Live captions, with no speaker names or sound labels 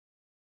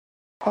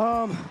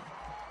Um,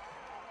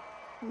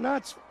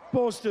 not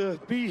supposed to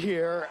be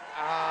here.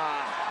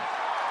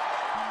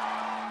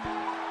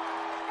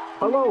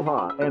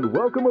 Aloha and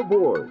welcome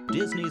aboard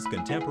Disney's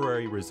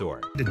Contemporary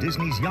Resort, the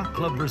Disney's Yacht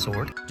Club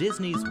Resort,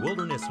 Disney's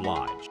Wilderness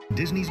Lodge,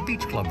 Disney's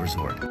Beach Club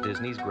Resort,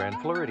 Disney's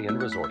Grand Floridian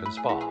Resort and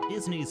Spa,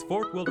 Disney's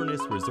Fort Wilderness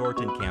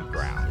Resort and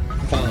Campground.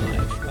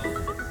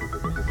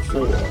 5,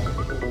 4,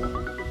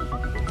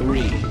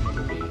 3.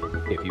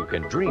 If you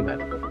can dream it,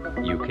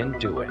 you can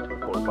do it.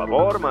 Por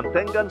favor,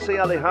 manténganse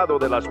alejado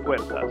de las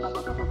puertas.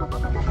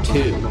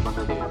 2,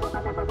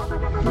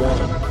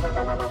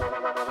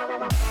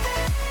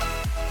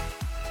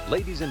 1.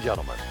 Ladies and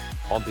gentlemen,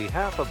 on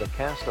behalf of the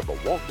cast of the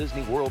Walt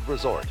Disney World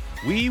Resort,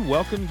 we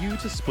welcome you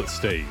to Split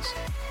Stays,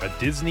 a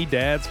Disney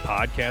Dads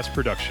podcast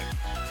production,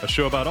 a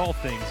show about all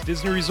things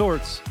Disney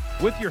Resorts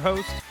with your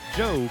host,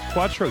 Joe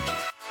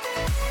Quattrochi.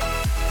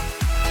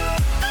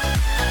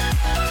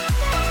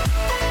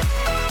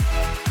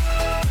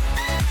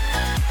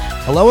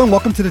 Hello and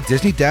welcome to the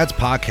Disney Dads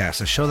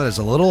podcast, a show that is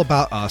a little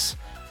about us,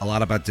 a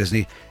lot about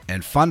Disney,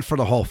 and fun for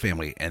the whole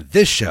family. And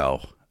this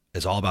show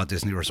is all about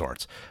Disney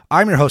resorts.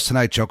 I'm your host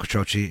tonight, Joe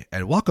Quattrochi,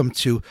 and welcome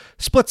to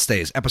Split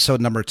Stays,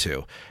 episode number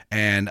 2.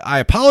 And I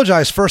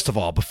apologize, first of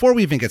all, before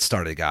we even get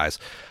started, guys.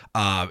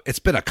 It's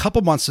been a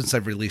couple months since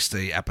I've released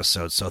the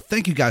episode, so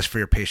thank you guys for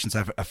your patience.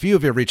 A few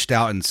of you reached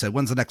out and said,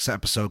 when's the next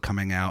episode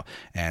coming out?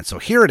 And so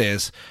here it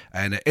is,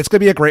 and it's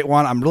going to be a great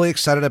one. I'm really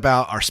excited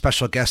about our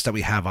special guest that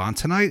we have on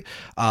tonight.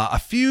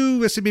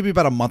 Maybe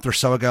about a month or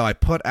so ago, I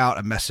put out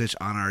a message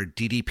on our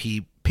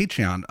DDP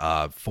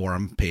Patreon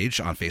forum page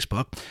on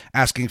Facebook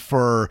asking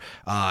for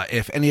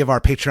if any of our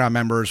Patreon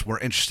members were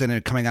interested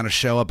in coming on a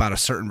show about a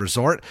certain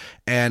resort,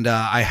 and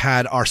I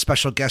had our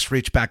special guest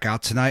reach back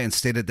out tonight and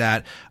stated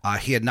that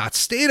he had not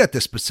stayed at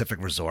this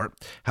specific resort.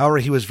 However,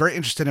 he was very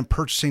interested in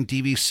purchasing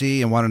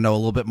DVC and wanted to know a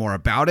little bit more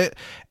about it,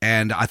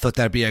 and I thought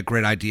that'd be a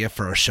great idea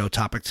for a show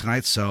topic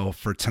tonight. So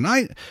for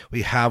tonight,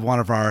 we have one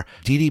of our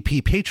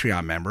DDP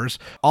Patreon members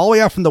all the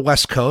way out from the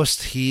West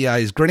Coast.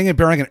 He's grinning and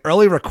bearing an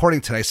early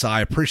recording today, so I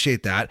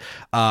appreciate that.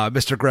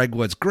 Mr. Greg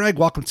Woods. Greg,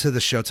 welcome to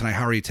the show tonight.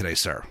 How are you today,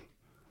 sir?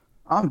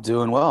 I'm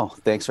doing well.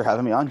 Thanks for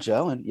having me on,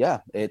 Joe. And yeah,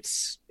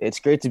 it's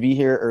great to be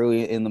here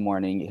early in the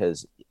morning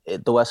because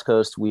at the West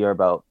Coast, we are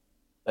about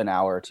an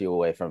hour or two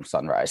away from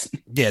sunrise.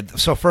 Yeah.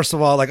 So first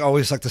of all, like I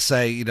always like to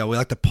say, we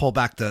like to pull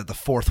back the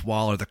fourth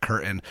wall or the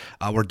curtain.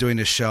 We're doing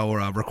this show,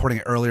 we're recording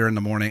it earlier in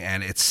the morning,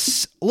 and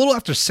it's a little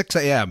after 6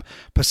 a.m.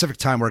 Pacific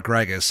time where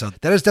Greg is. So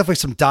that is definitely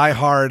some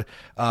diehard,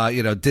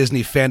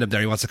 Disney fandom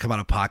there. He wants to come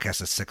on a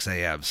podcast at 6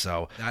 a.m.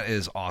 So that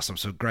is awesome.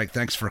 So Greg,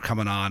 thanks for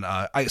coming on.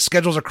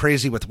 Schedules are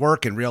crazy with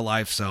work and real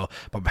life, but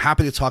I'm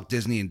happy to talk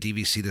Disney and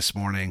DVC this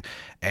morning.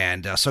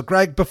 And so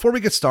Greg, before we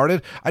get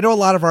started, I know a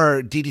lot of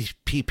our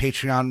DDP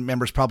Patreon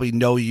members probably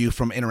know you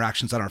from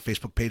interactions on our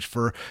Facebook page,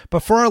 but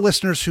for our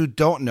listeners who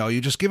don't know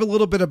you, just give a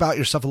little bit about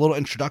yourself, a little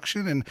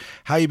introduction and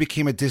how you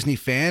became a Disney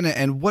fan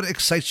and what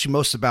excites you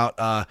most about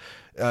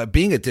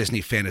being a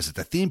Disney fan. Is it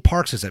the theme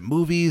parks? Is it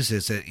movies?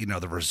 Is it,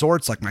 the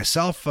resorts like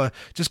myself?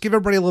 Just give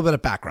everybody a little bit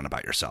of background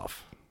about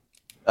yourself.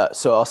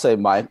 So I'll say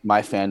my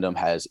fandom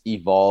has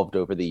evolved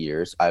over the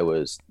years. I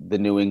was the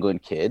New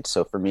England kid.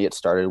 So for me, it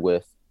started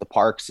with the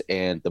parks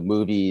and the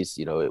movies.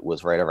 It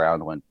was right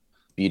around when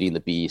Beauty and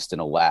the Beast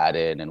and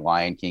Aladdin and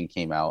Lion King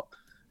came out,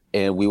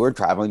 and we were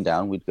traveling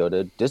down. We'd go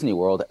to Disney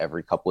World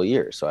every couple of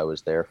years. So I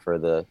was there for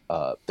the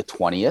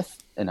 20th,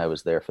 and I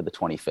was there for the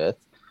 25th.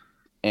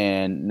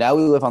 And now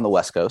we live on the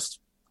West Coast,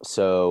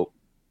 so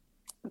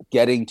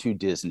getting to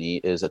Disney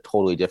is a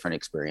totally different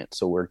experience.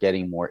 So we're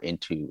getting more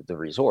into the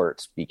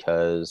resorts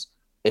because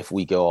if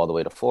we go all the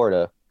way to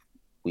Florida,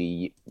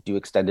 we do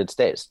extended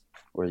stays.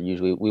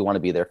 We want to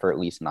be there for at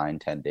least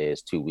 9-10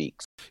 days, 2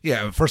 weeks.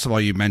 Yeah. First of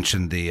all, you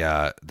mentioned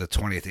the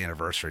 20th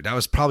anniversary. That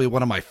was probably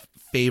one of my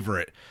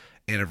favorite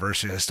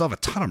anniversaries. I still have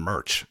a ton of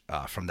merch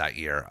from that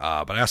year.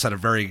 But I also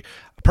had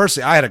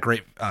I had a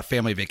great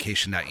family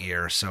vacation that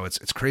year. So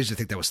it's crazy to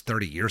think that was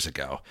 30 years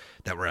ago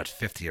that we're at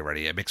 50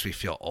 already. It makes me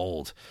feel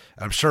old.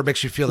 And I'm sure it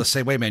makes you feel the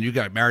same way, man. You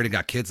got married and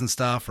got kids and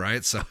stuff,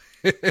 right? So,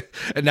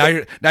 and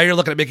now you're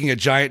looking at making a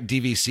giant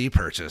DVC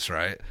purchase,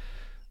 right?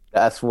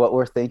 That's what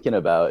we're thinking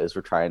about. Is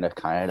we're trying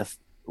to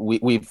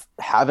we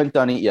haven't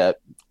done it yet.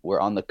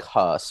 We're on the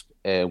cusp,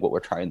 and what we're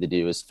trying to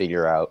do is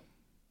figure out,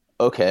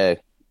 okay,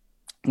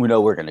 we know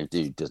we're going to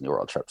do Disney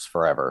World trips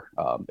forever.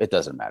 It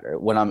doesn't matter.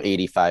 When I'm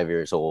 85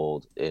 years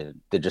old,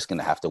 they're just going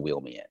to have to wheel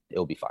me in.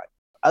 It'll be fine.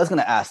 I was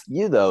going to ask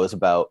you, though, is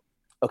about,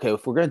 okay,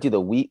 if we're going to do the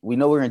week, we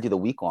know we're going to do the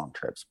week-long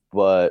trips,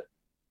 but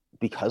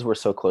because we're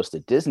so close to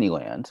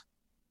Disneyland,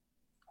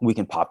 we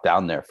can pop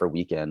down there for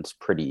weekends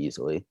pretty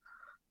easily.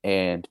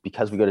 And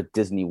because we go to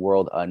Disney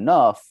World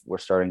enough, we're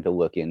starting to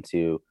look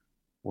into,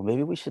 well,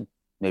 maybe we should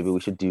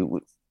do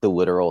the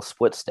literal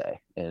split stay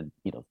and,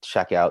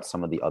 check out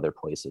some of the other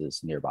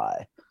places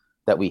nearby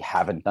that we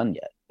haven't done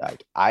yet.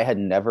 Like I had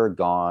never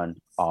gone,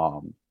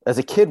 as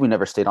a kid, we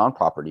never stayed on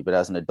property, but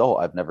as an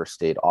adult, I've never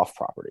stayed off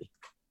property.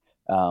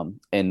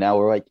 And now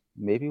we're like,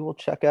 maybe we'll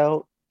check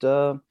out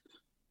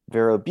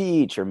Vero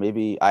Beach, or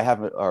maybe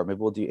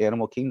we'll do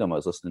Animal Kingdom. I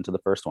was listening to the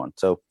first one.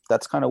 So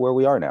that's kind of where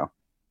we are now.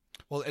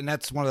 Well, and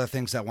that's one of the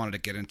things that I wanted to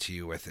get into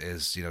you with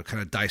is,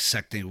 kind of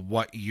dissecting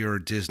what your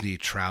Disney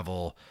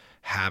travel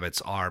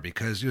habits are,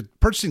 because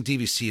purchasing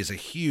DVC is a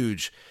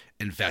huge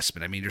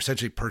investment. I mean, you're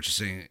essentially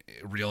purchasing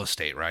real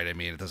estate, right? I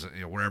mean, it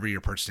doesn't, wherever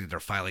you're purchasing, they're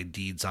filing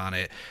deeds on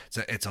it.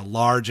 It's a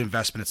large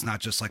investment. It's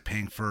not just like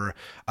paying for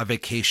a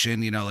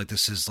vacation, like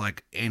this is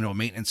like annual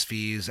maintenance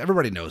fees.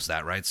 Everybody knows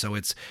that, right? So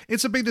it's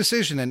a big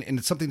decision, and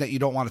it's something that you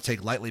don't want to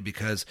take lightly,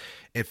 because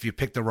if you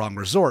pick the wrong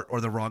resort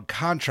or the wrong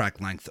contract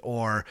length,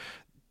 or,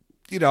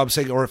 I'm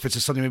saying, or if it's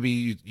just something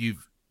maybe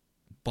you've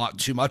bought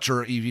too much,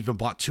 or you've even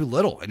bought too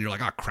little and you're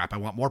like, oh crap, I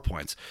want more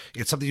points.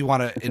 It's something you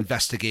want to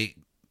investigate,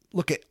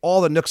 look at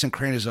all the nooks and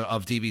crannies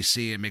of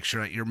DVC and make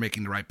sure that you're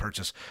making the right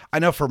purchase. I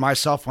know for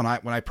myself, when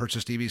I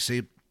purchased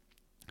DVC,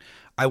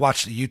 I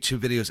watched YouTube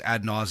videos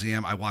ad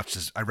nauseum.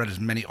 I read as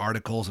many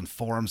articles and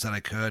forums that I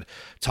could,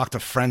 talked to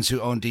friends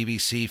who own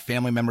DVC,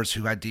 family members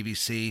who had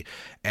DVC.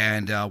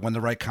 And when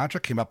the right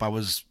contract came up,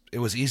 it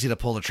was easy to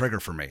pull the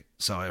trigger for me.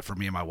 So for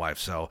me and my wife.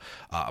 So,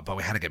 but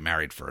we had to get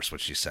married first,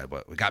 which she said.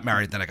 But we got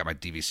married, then I got my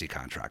DVC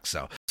contract.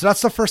 So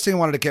that's the first thing I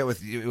wanted to get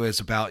with you,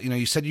 is about,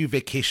 you said you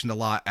vacationed a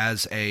lot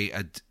as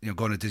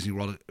going to Disney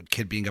World, a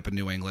kid being up in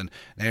New England.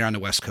 Now you're on the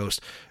West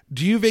Coast.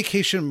 Do you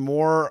vacation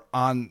more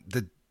on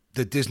the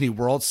Disney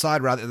World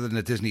side rather than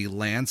the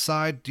Disneyland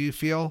side, do you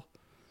feel?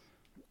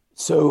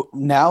 So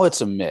now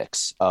it's a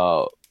mix.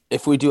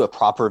 If we do a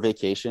proper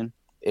vacation,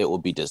 it will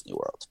be Disney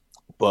World.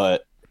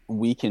 But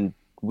we can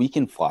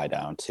fly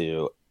down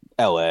to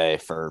LA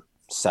for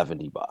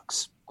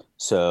 $70.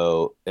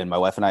 So, and my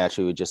wife and I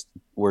actually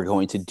we're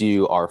going to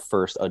do our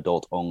first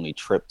adult only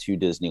trip to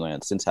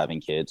Disneyland since having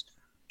kids,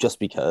 just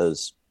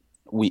because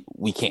we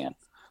can.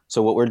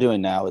 So what we're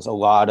doing now is a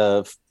lot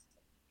of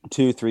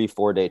 2, 3,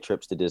 4 day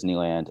trips to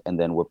Disneyland. And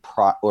then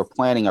we're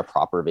planning a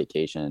proper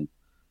vacation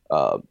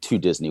to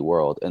Disney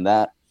World. And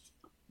that,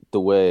 the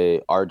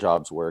way our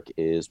jobs work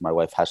is my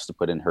wife has to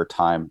put in her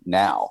time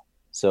now.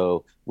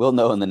 So we'll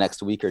know in the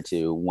next week or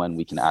two when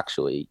we can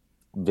actually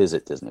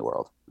visit Disney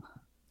World.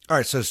 All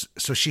right.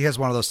 So she has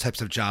one of those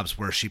types of jobs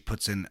where she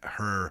puts in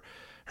her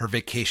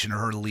vacation or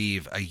her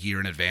leave a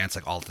year in advance,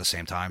 like all at the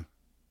same time.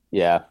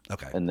 Yeah.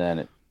 Okay. And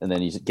then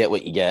you get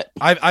what you get.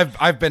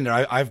 I've been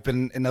there. I've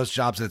been in those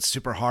jobs. That's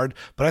super hard.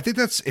 But I think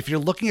that's, if you're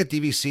looking at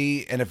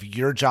DVC and if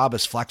your job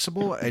is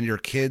flexible and your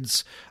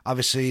kids,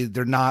 obviously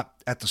they're not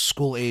at the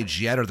school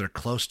age yet, or they're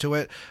close to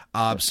it.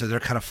 So they're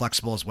kind of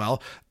flexible as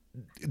well.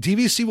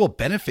 DVC will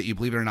benefit you,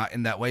 believe it or not,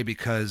 in that way,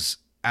 because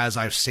as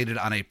I've stated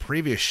on a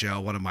previous show,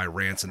 one of my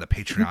rants in the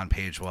Patreon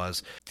page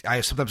was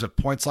I sometimes have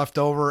points left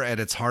over and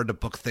it's hard to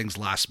book things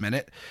last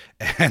minute.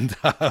 And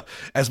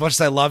as much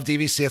as I love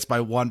DVC, it's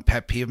my one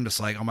pet peeve. I'm just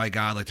like, oh my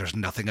God, like there's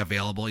nothing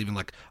available even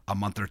like a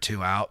month or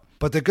two out.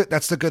 But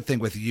that's the good thing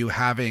with you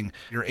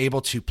you're able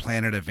to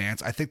plan in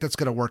advance. I think that's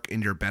going to work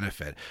in your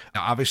benefit.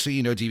 Now,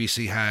 obviously,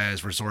 DVC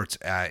has resorts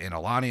in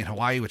Aulani in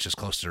Hawaii, which is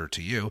closer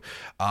to you,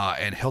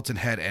 and Hilton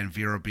Head and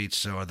Vero Beach.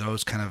 So are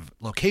those kind of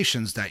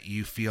locations that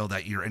you feel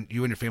that you and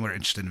your family are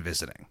interested in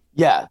visiting?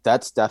 Yeah,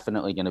 that's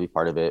definitely going to be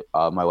part of it.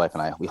 My wife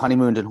and I, we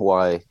honeymooned in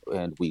Hawaii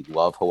and we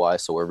love Hawaii.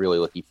 So we're really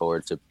looking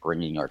forward to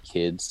bringing our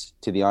kids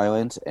to the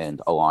island, and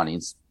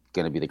Aulani's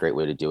going to be the great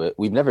way to do it.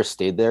 We've never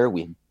stayed there.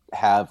 We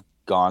have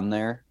gone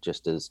there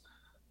just as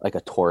like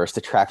a tourist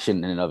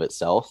attraction in and of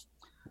itself.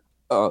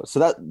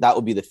 So that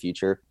will be the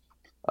future.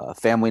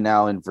 Family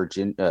now in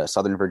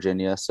Southern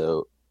Virginia.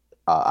 So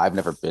I've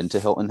never been to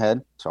Hilton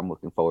Head, so I'm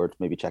looking forward to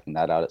maybe checking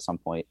that out at some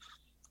point.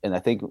 And I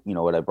think,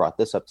 what I brought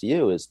this up to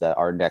you is that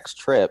our next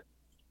trip,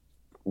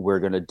 we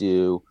want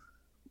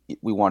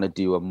to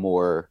do a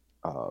more,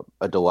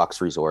 a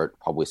deluxe resort,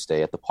 probably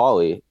stay at the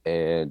Poly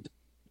and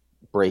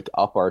break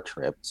up our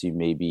trip to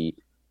maybe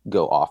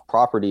go off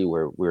property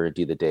where we're going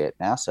to do the day at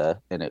NASA.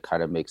 And it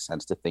kind of makes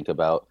sense to think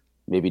about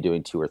maybe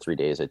doing 2 or 3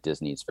 days at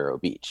Disney's Vero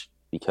Beach,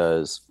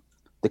 because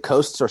the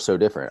coasts are so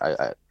different.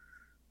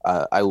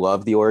 I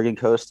love the Oregon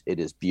coast. It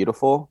is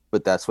beautiful,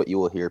 but that's what you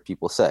will hear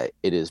people say.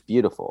 It is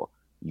beautiful.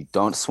 You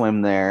don't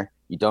swim there.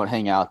 You don't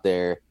hang out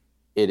there.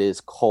 It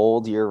is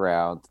cold year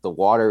round. The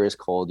water is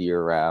cold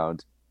year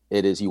round.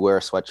 It is, you wear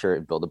a sweatshirt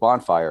and build a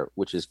bonfire,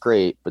 which is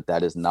great, but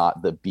that is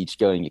not the beach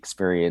going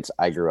experience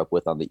I grew up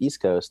with on the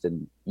East Coast,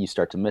 and you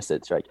start to miss it.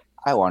 It's like,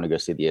 I want to go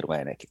see the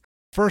Atlantic.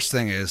 First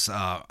thing is,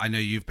 I know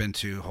you've been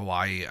to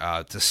Hawaii.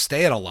 To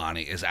stay at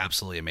Aulani is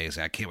absolutely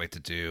amazing. I can't wait to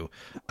do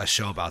a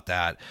show about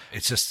that.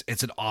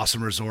 It's an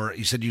awesome resort.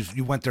 You said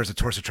you went there as a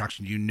tourist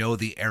attraction.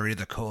 The area,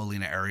 the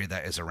Ko'olina area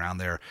that is around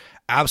there.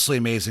 Absolutely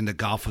amazing. The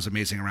golf was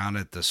amazing around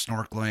it. The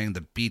snorkeling,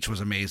 the beach was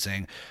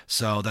amazing.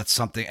 So that's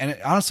something. And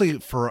honestly,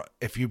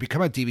 if you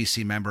become a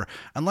DVC member,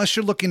 unless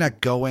you're looking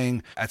at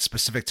going at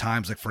specific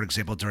times, like for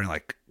example, during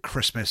like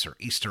Christmas or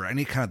Easter,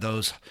 any kind of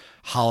those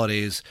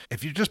holidays,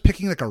 if you're just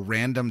picking like a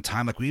random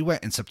time, like we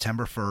went in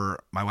September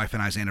for my wife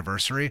and I's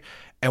anniversary,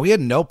 and we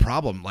had no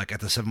problem like at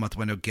the 7-month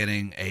window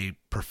getting a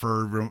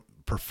preferred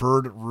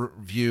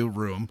view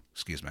room,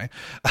 excuse me,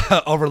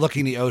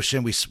 overlooking the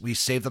ocean. We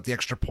saved up the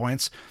extra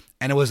points,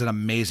 and it was an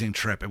amazing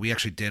trip. And we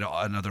actually did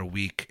another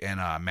week in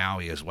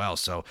Maui as well.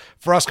 So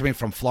for us coming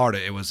from Florida,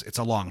 it's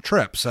a long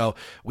trip. So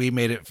we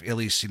made it at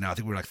least, I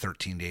think we were like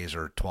 13 days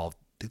or 12.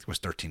 I think it was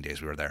 13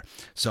 days we were there.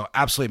 So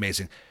absolutely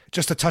amazing.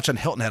 Just to touch on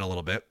Hilton Head a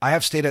little bit, I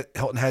have stayed at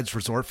Hilton Head's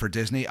resort for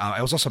Disney.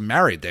 I was also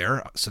married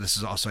there. So this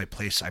is also a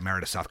place I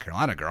married a South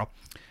Carolina girl.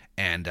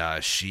 And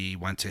she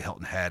went to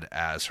Hilton Head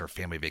as her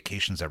family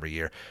vacations every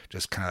year,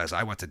 just kind of as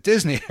I went to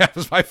Disney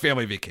as my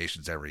family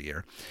vacations every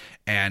year.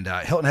 And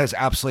Hilton Head is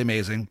absolutely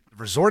amazing. The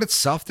resort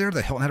itself there,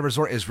 the Hilton Head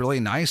Resort, is really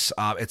nice.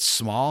 It's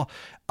small,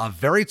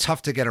 very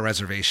tough to get a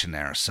reservation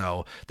there.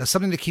 So that's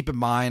something to keep in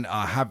mind.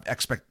 Have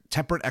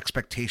tempered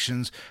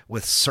expectations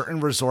with certain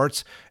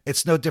resorts.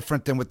 It's no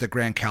different than with the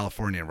Grand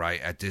Californian,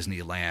 right, at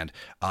Disneyland.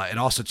 And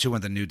also, too,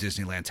 when the new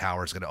Disneyland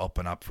Tower is going to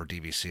open up for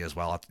DVC as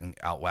well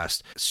out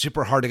west.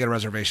 Super hard to get a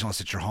reservation unless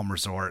it's your home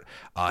resort.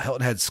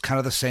 Hilton Head's kind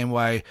of the same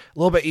way. A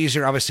little bit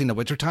easier, obviously, in the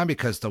wintertime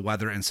because the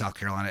weather in South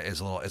Carolina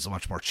is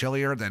much more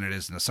chillier than it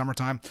is in the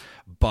summertime.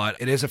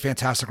 But it is a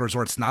fantastic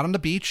resort. It's not on the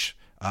beach.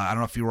 I don't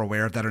know if you were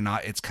aware of that or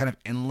not. It's kind of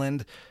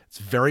inland. It's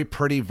very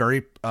pretty,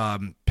 very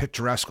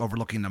picturesque,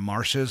 overlooking the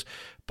marshes.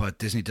 But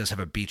Disney does have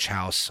a beach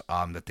house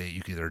that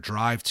you can either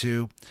drive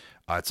to.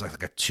 It's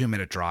like a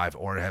 2-minute drive,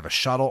 or have a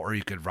shuttle, or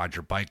you could ride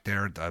your bike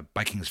there. The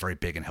biking is very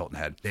big in Hilton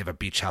Head. They have a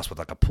beach house with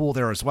like a pool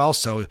there as well.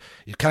 So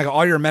you kind of got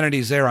all your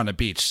amenities there on the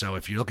beach. So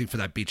if you're looking for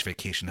that beach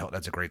vacation, Hilton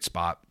Head's a great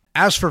spot.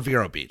 As for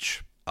Vero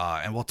Beach,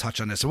 and we'll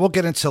touch on this, and we'll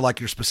get into like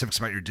your specifics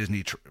about your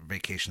Disney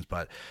vacations,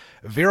 but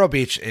Vero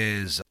Beach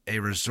is a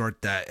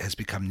resort that has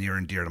become near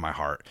and dear to my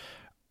heart.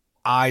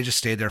 I just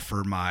stayed there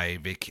for my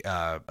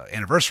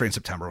anniversary in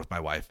September with my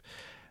wife.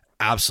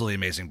 Absolutely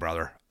amazing,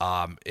 brother.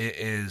 It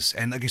is,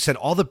 and like you said,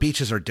 all the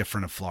beaches are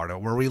different in Florida.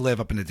 Where we live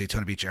up in the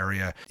Daytona Beach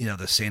area,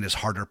 the sand is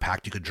harder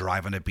packed. You could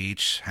drive on the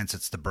beach, hence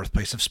it's the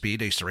birthplace of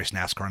speed. I used to race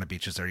NASCAR on the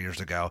beaches there years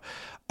ago.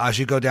 As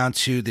you go down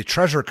to the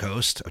Treasure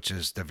Coast, which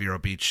is the Vero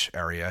Beach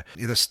area,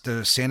 the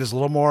sand is a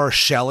little more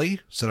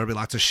shelly, so there'll be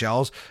lots of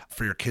shells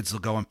for your kids to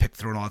go and pick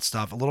through and all that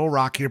stuff. A little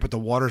rockier, but the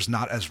water's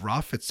not as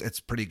rough. It's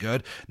pretty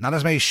good. Not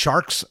as many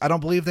sharks, I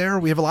don't believe there.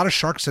 We have a lot of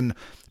sharks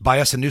by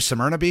us in New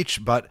Smyrna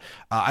Beach, but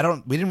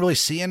we didn't really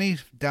see any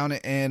down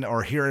in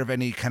or hear of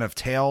any kind of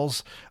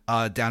tales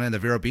down in the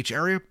Vero Beach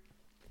area.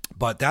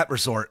 But that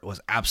resort was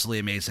absolutely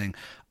amazing.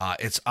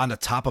 It's on the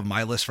top of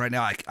my list right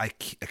now.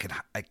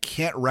 I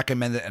can't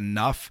recommend it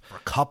enough for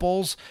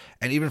couples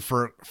and even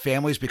for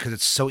families because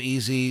it's so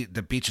easy.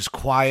 The beach is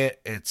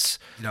quiet. It's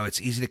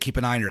easy to keep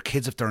an eye on your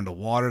kids if they're in the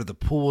water. The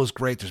pool is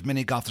great. There's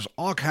mini golf. There's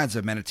all kinds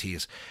of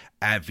amenities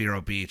at Vero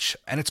Beach,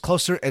 and it's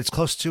close to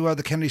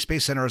the Kennedy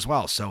Space Center as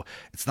well. So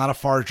it's not a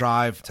far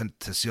drive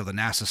to see all the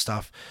NASA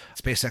stuff,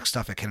 SpaceX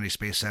stuff at Kennedy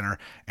Space Center,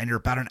 and you're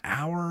about an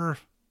hour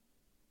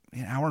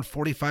and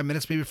 45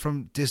 minutes maybe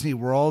from Disney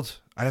World.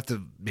 I'd have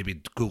to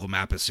maybe Google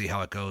Map and see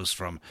how it goes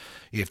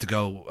you have to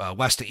go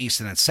west to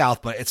east and then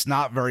south, but it's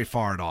not very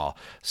far at all.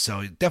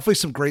 So definitely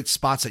some great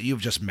spots that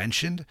you've just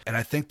mentioned. And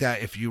I think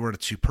that if you were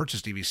to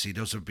purchase DVC,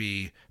 those would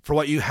be for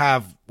what you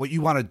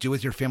want to do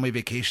with your family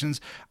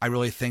vacations. I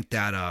really think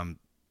that,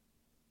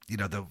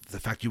 the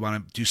fact you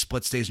want to do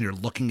split stays and you're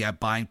looking at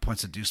buying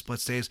points to do split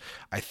stays,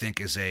 I think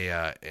is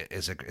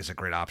a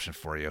great option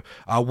for you.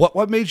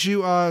 What made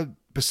you,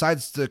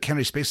 besides the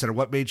Kennedy Space Center,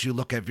 what made you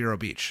look at Vero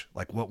Beach?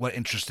 Like what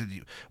interested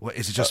you? What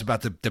is it just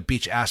about the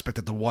beach aspect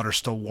that the water's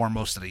still warm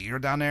most of the year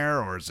down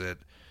there, or is it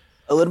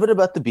a little bit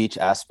about the beach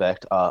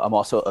aspect? I'm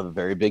also a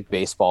very big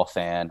baseball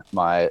fan.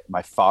 My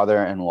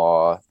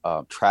father-in-law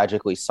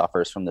tragically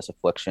suffers from this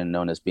affliction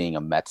known as being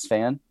a Mets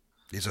fan.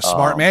 He's a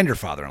smart man, your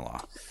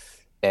father-in-law.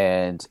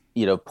 And,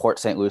 Port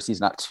St. Lucie is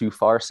not too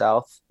far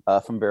south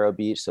from Vero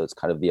Beach. So it's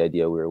kind of the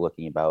idea we were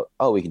looking about,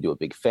 we can do a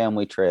big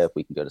family trip.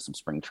 We can go to some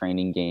spring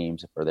training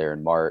games if we're there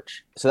in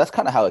March. So that's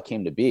kind of how it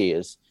came to be,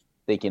 is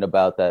thinking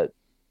about that,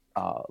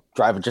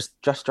 driving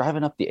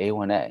up the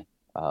A1A.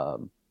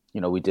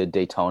 We did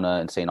Daytona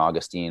and St.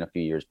 Augustine a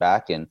few years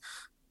back and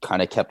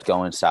kind of kept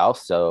going south.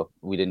 So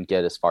we didn't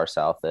get as far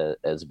south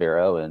as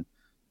Vero, and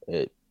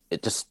it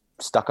just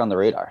stuck on the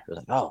radar. It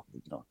was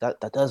like,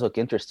 that does look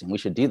interesting. We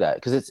should do that,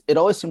 because it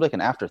always seemed like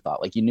an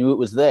afterthought. Like you knew it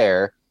was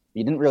there,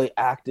 you didn't really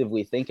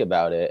actively think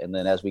about it. And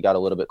then as we got a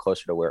little bit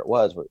closer to where it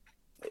was,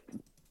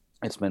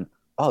 it's been,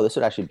 this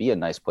would actually be a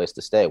nice place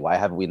to stay. Why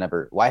have we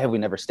never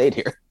stayed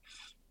here?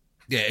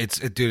 Yeah,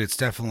 it's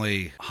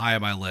definitely high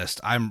on my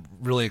list. I'm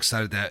really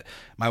excited that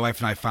my wife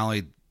and I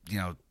finally,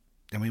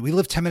 we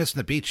live 10 minutes from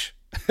the beach.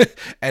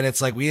 And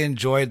it's like we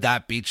enjoyed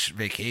that beach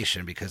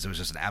vacation because it was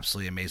just an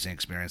absolutely amazing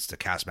experience. The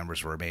cast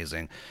members were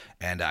amazing,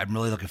 and I'm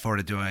really looking forward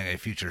to doing a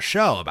future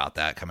show about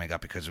that coming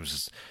up,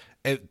 because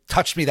it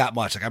touched me that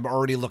much. Like I'm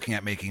already looking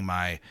at making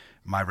my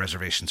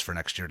reservations for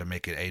next year to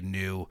make it a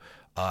new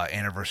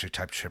anniversary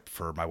type trip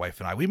for my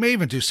wife and I. We may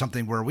even do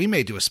something where we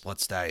may do a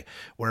split stay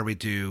where we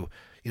do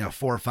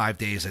 4 or 5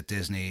 days at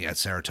Disney at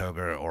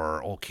Saratoga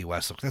or Old Key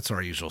West. That's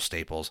our usual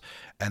staples.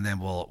 And then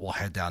we'll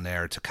head down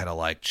there to kind of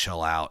like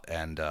chill out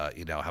and,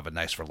 have a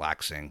nice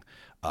relaxing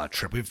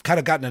trip. We've kind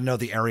of gotten to know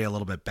the area a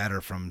little bit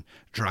better from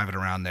driving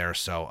around there,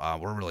 so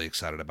we're really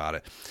excited about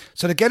it.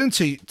 So to get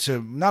into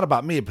not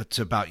about me, but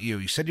to about you,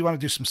 you said you want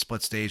to do some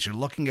split stays. You're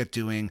looking at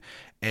doing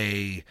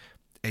a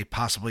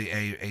possibly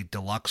a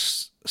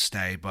deluxe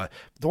stay, but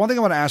the one thing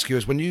I want to ask you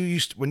is when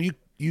you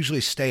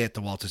usually stay at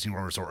the Walt Disney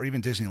World Resort or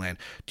even Disneyland,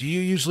 do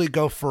you usually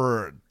go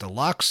for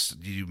deluxe?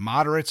 Do you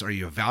moderates? Are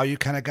you a value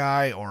kind of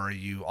guy, or are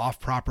you off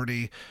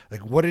property?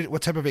 Like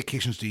what type of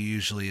vacations do you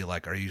usually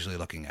are you usually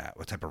looking at?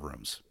 What type of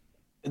rooms?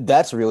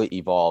 That's really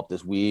evolved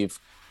as we've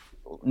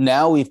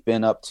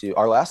been up to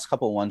our last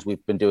couple of ones.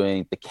 We've been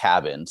doing the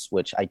cabins,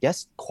 which I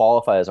guess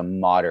qualify as a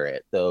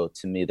moderate, though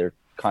to me they're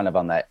kind of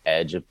on that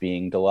edge of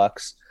being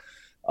deluxe.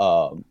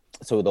 So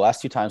the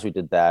last 2 times we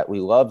did that, we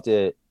loved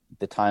it.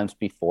 The times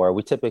before,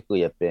 we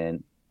typically have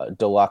been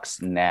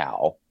deluxe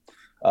now,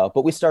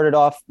 but we started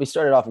off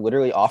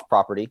literally off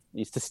property. We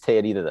used to stay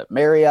at either the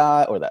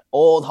Marriott or that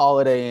old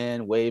Holiday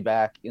Inn way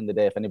back in the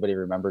day, if anybody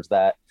remembers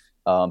that,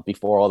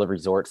 before all the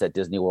resorts at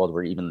Disney World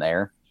were even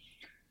there.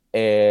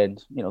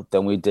 And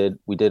then we did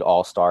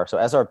All Star. So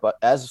as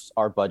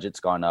our budget's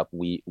gone up,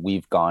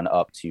 we've gone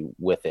up to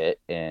with it.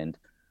 And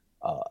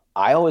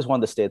I always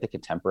wanted to stay at the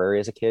Contemporary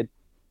as a kid.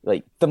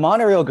 Like the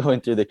monorail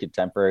going through the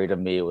Contemporary to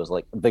me was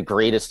like the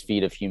greatest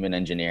feat of human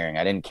engineering.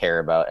 I didn't care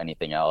about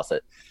anything else.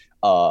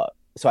 So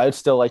I would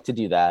still like to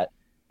do that.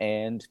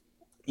 And,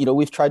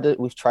 we've tried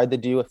to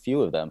do a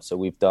few of them. So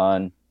we've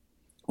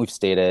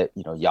stayed at,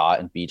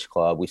 Yacht and Beach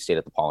Club. We've stayed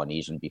at the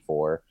Polynesian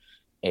before,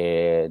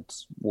 and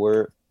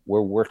we're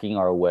working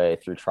our way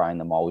through trying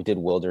them all. We did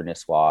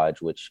Wilderness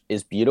Lodge, which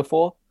is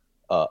beautiful.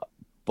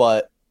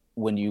 But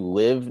when you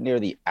live near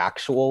the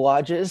actual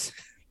lodges,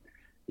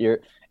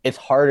 it's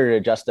harder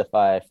to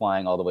justify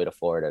flying all the way to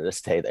Florida to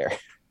stay there.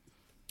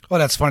 Well,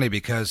 that's funny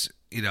because,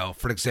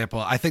 for example,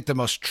 I think the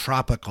most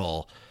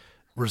tropical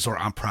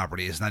resort on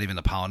property is not even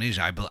the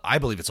Polynesian. I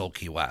believe it's Old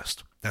Key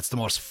West. That's the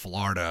most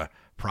Florida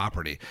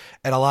property.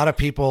 And a lot of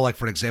people, like,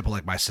 for example,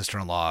 like my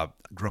sister-in-law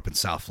grew up in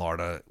South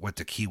Florida, went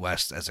to Key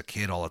West as a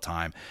kid all the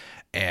time.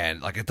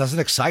 And it doesn't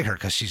excite her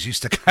because she's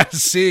used to kind of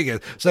seeing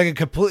it. So I can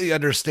completely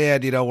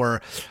understand,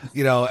 where,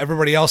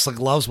 everybody else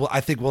loves. I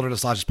think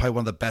Wilderness Lodge is probably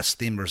one of the best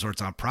themed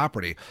resorts on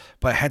property,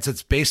 but hence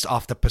it's based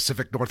off the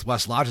Pacific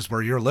Northwest lodges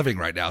where you're living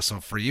right now. So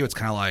for you, it's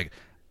kind of like,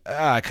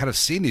 I kind of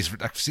seen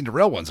I've seen the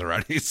real ones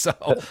already. So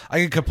I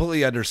can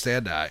completely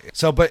understand that.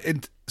 So,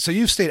 so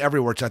you've stayed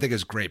everywhere, which I think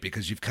is great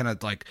because you've kind of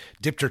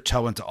dipped your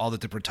toe into all the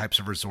different types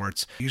of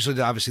resorts. Usually,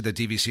 obviously, the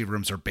DVC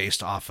rooms are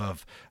based off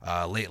of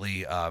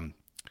lately.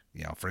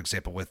 For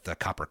example, with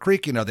Copper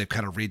Creek, they've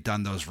kind of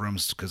redone those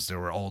rooms because they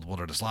were old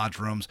Wilderness Lodge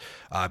rooms.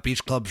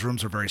 Beach Club's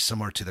rooms are very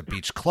similar to the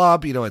Beach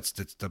Club. It's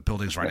the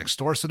buildings right next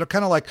door. So they're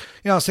kind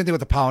of same thing with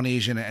the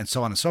Polynesian and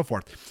so on and so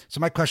forth. So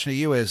my question to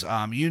you is,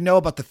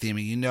 about the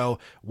theming,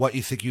 what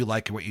you think you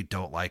like and what you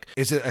don't like.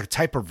 Is it a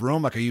type of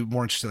room? Are you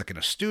more interested in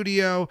a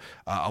studio,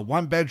 a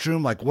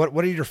 1-bedroom?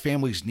 What are your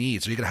family's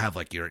needs? Are you going to have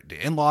the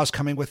in-laws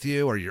coming with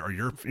you or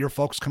your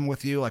folks coming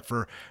with you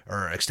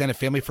or extended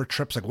family for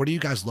trips? What are you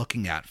guys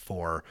looking at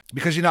for?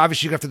 Because,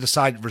 obviously you have to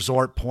decide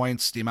resort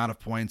points, the amount of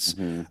points.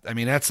 Mm-hmm. I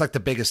mean, that's the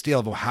biggest deal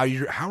of how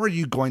are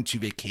you going to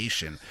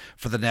vacation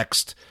for the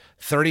next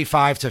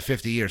 35 to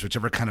 50 years,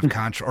 whichever kind of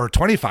contract, or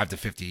 25 to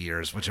 50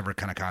 years, whichever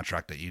kind of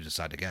contract that you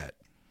decide to get.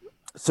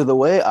 So the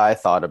way I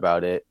thought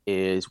about it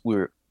is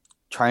we're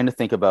trying to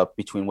think about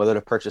between whether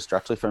to purchase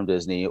directly from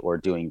Disney or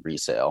doing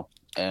resale.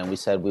 And we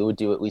said we would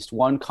do at least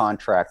one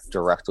contract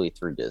directly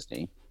through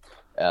Disney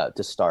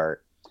to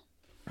start.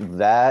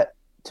 That,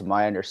 to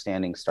my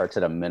understanding, starts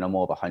at a minimum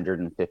of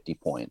 150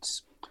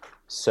 points.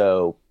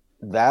 So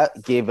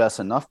that gave us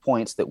enough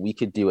points that we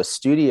could do a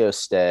studio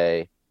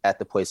stay at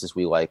the places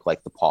we like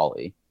the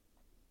Poly,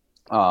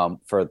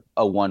 for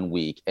a 1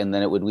 week. And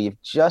then it would leave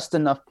just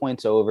enough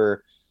points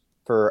over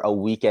for a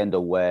weekend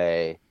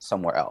away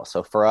somewhere else.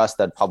 So for us,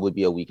 that'd probably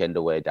be a weekend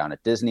away down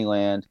at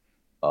Disneyland,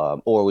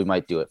 or we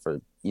might do it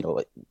for,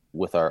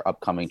 with our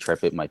upcoming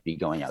trip, it might be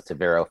going out to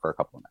Vero for a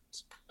couple of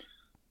nights.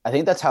 I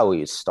think that's how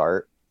we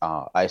start.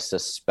 I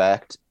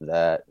suspect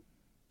that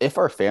if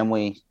our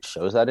family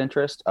shows that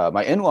interest,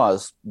 my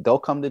in-laws, they'll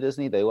come to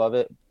Disney. They love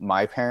it.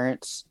 My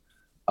parents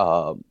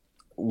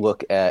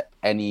look at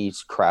any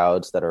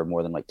crowds that are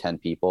more than 10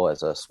 people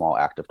as a small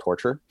act of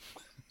torture.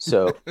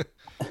 So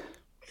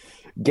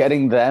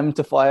getting them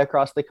to fly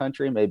across the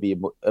country may be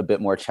a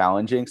bit more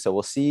challenging. So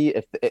we'll see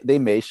if they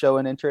may show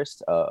an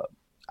interest.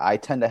 I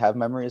tend to have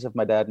memories of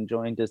my dad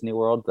enjoying Disney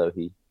World, though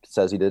he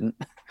says he didn't.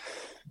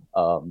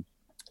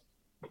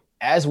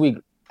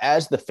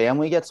 As the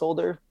family gets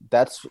older,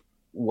 that's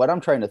what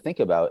I'm trying to think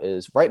about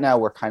is right now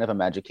we're kind of a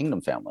Magic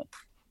Kingdom family.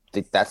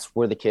 That's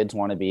where the kids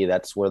want to be.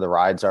 That's where the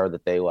rides are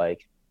that they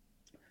like.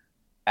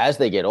 As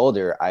they get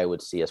older, I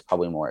would see us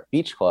probably more at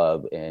Beach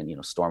Club and,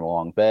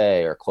 Stormalong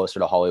Bay or closer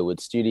to Hollywood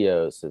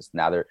Studios. As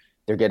now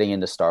they're getting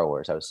into Star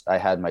Wars. I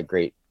had my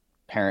great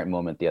parent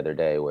moment the other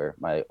day where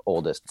my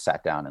oldest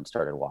sat down and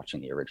started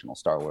watching the original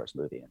Star Wars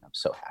movie. And I'm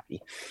so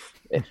happy.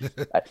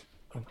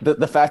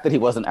 The fact that he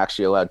wasn't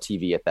actually allowed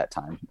TV at that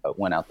time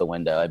went out the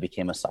window. I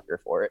became a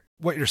sucker for it.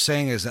 what you're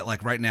saying is that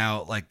like right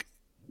now, like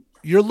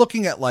you're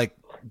looking at like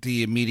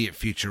the immediate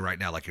future right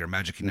now, like your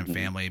Magic Kingdom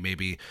family,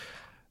 maybe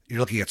you're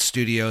looking at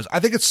studios. I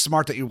think it's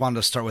smart that you wanted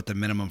to start with the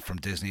minimum from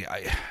Disney.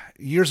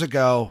 Years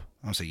ago,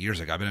 I don't say years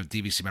ago, I've been a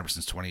DVC member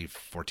since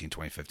 2014,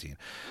 2015.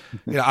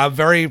 I'm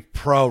very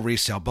pro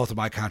resale. Both of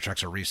my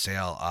contracts are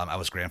resale. I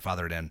was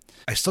grandfathered in.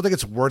 I still think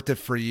it's worth it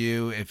for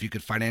you if you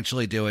could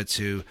financially do it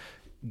to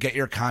get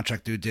your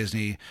contract through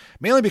Disney,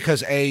 mainly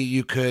because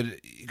you could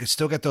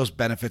still get those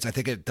benefits. I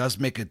think it does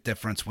make a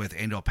difference with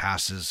annual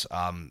passes.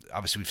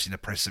 Obviously, we've seen the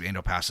prices of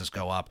annual passes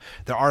go up.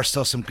 There are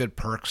still some good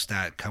perks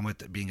that come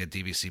with being a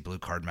DVC Blue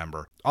Card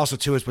member. Also,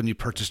 too, is when you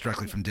purchase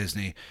directly from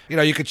Disney,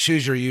 you could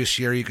choose your use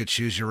year, you could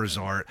choose your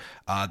resort.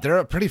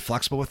 They're pretty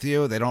flexible with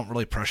you. They don't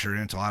really pressure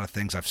you into a lot of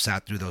things. I've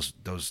sat through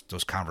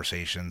those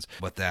conversations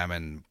with them,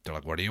 and they're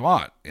like, "What do you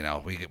want?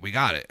 We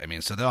got it." I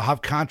mean, so they'll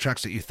have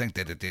contracts that you think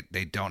that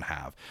they don't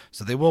have.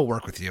 So they will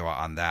work with you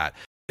on that.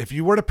 If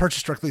you were to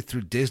purchase directly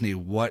through Disney,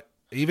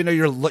 even though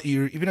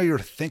you're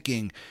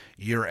thinking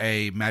you're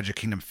a Magic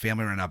Kingdom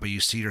family right now, but you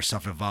see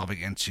yourself evolving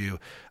into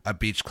a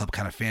beach club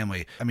kind of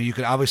family, I mean, you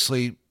could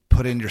obviously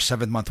put in your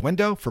 7-month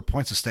window for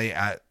points to stay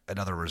at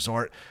another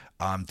resort.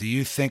 Do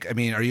you think,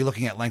 are you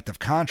looking at length of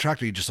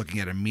contract? Or are you just looking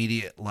at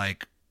immediate,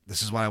 like,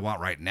 this is what I want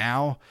right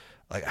now?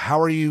 Like, how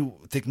are you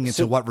thinking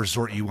into what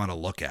resort you want to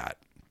look at?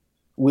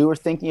 We were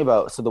thinking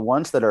about, so the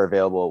ones that are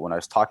available when I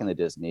was talking to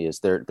Disney is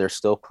they're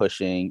still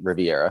pushing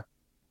Riviera.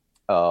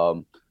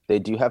 They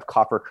do have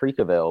Copper Creek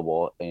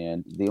available.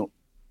 And the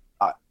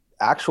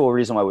actual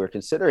reason why we were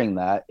considering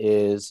that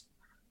is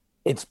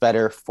it's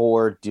better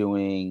for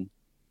doing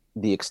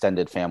the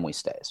extended family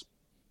stays.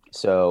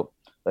 So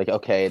like,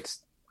 okay,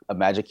 it's a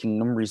Magic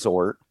Kingdom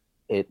resort,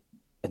 and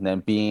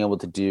then being able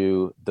to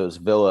do those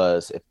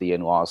villas if the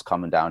in-laws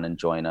come down and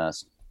join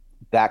us,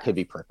 that could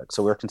be perfect.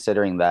 So we're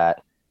considering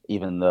that,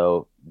 even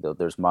though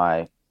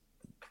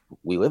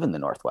we live in the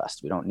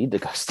Northwest, we don't need to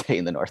go stay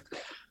in the North.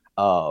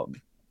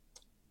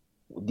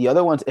 The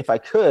other ones, if I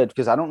could,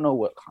 because I don't know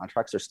what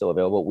contracts are still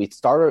available, we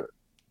started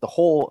the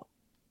whole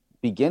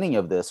beginning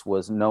of this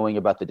was knowing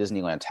about the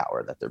Disneyland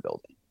Tower that they're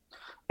building.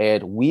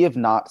 And we have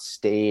not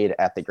stayed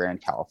at the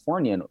Grand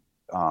Californian.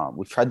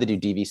 We've tried to do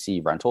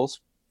DVC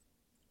rentals,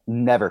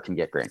 never can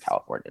get Grand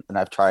Californian. And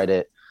I've tried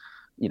it,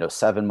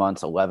 7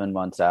 months, 11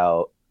 months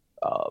out,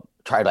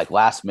 tried like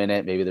last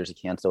minute, maybe there's a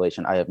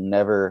cancellation. I have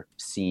never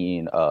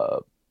seen a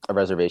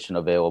reservation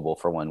available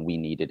for when we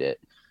needed it.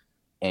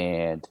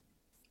 And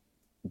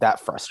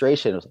that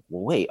frustration was like,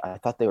 well, wait, I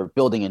thought they were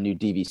building a new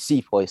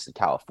DVC place in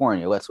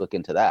California. Let's look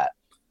into that.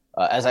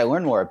 As I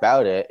learned more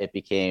about it, it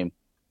became,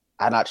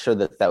 I'm not sure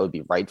that would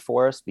be right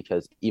for us,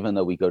 because even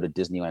though we go to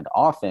Disneyland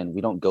often,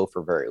 we don't go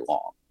for very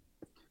long.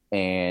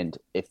 And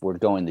if we're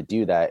going to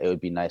do that, it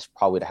would be nice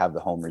probably to have the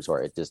home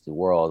resort at Disney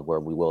World where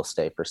we will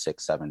stay for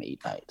 6, 7,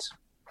 8 nights.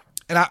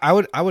 And I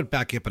would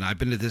back you up, and I've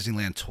been to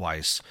Disneyland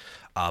twice.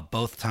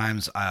 Both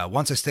times,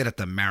 once I stayed at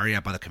the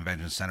Marriott by the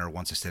Convention Center,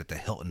 once I stayed at the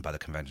Hilton by the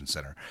Convention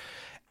Center.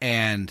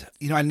 And,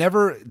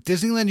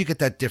 Disneyland, you get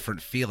that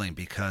different feeling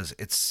because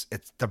it's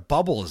the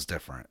bubble is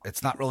different.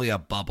 It's not really a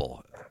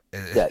bubble.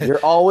 Yeah,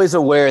 you're always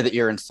aware that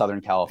you're in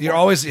Southern California.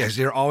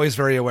 You're always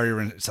very aware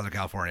you're in Southern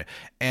California.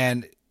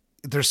 And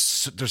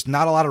there's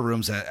not a lot of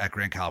rooms at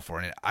Grand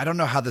California. I don't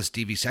know how this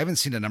DVC, I haven't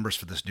seen the numbers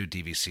for this new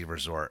DVC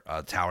resort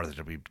tower that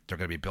they're going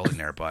to be building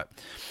there, but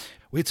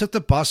we took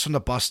the bus from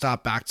the bus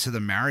stop back to the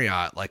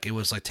Marriott like it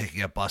was like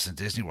taking a bus in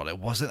Disney World. It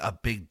wasn't a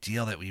big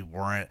deal that we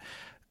weren't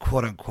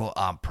quote unquote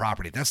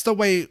property. That's the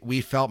way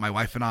we felt, my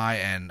wife and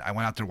I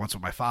went out there once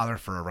with my father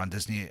for a Run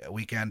Disney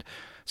weekend.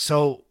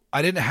 So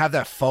I didn't have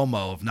that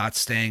FOMO of not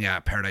staying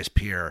at Paradise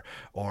Pier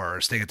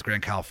or staying at the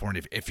Grand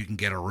California if you can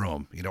get a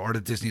room, or the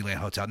Disneyland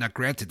Hotel. Now,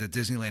 granted, the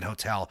Disneyland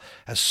Hotel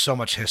has so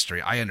much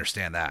history. I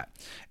understand that.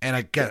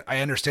 And I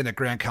understand that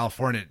Grand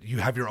California, you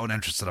have your own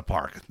entrance to the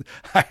park.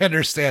 I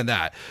understand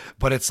that.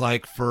 But it's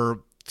like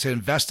to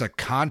invest a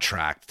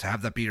contract, to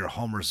have that be your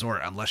home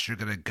resort, unless you're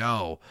going to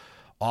go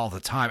all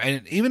the time.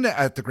 And even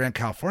at the Grand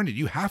California,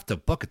 you have to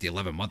book at the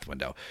 11-month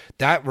window.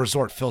 That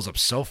resort fills up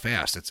so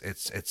fast.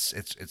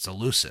 It's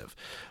elusive.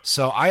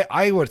 So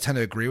I would tend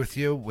to agree with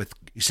you.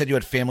 You said you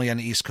had family on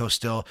the East Coast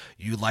still.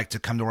 You like to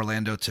come to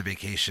Orlando to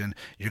vacation.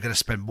 You're going to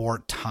spend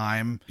more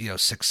time,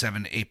 6,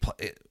 7,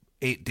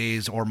 8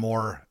 days or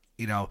more.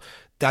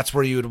 That's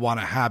where you would want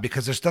to have,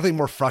 because there's nothing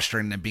more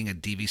frustrating than being a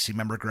DVC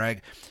member,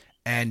 Greg,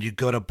 and you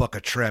go to book a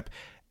trip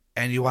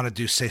and you want to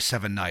do, say,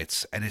 7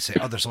 nights, and they say,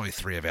 oh, there's only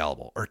 3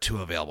 available or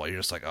 2 available. You're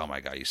just like, oh my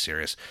God, you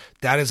serious?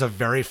 That is a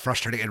very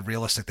frustrating and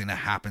realistic thing that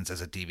happens as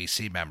a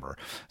DVC member.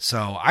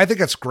 So I think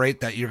it's great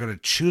that you're going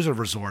to choose a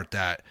resort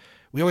that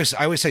I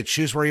always say,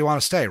 choose where you want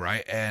to stay,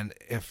 right? And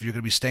if you're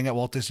going to be staying at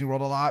Walt Disney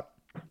World a lot,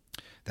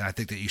 then I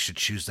think that you should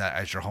choose that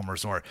as your home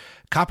resort.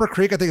 Copper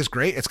Creek, I think, is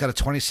great. It's got a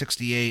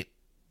 2068,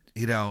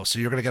 so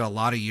you're going to get a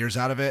lot of years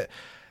out of it.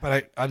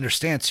 But I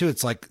understand too,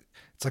 it's like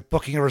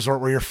booking a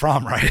resort where you're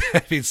from, right?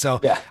 I mean,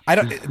 so yeah.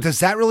 Does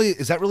that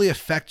really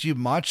affect you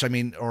much?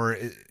 When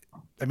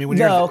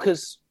no,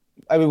 because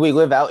we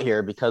live out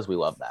here because we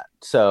love that.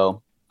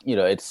 So,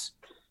 it's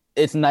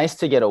it's nice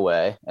to get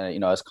away. And, you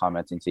know, I was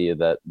commenting to you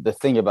that the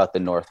thing about the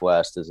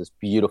Northwest is, as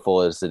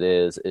beautiful as it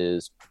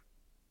is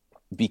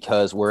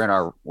because we're in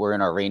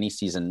our rainy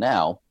season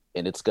now,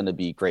 and it's going to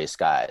be gray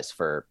skies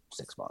for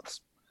 6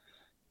 months,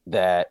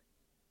 that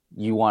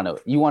you want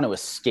to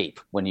escape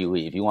when you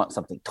leave. You want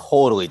something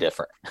totally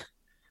different.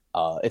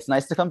 It's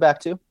nice to come back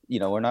to. You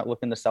know, we're not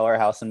looking to sell our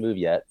house and move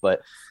yet,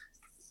 but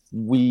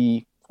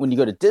when you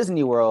go to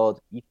Disney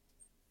World,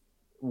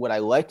 what I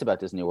liked about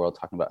Disney World,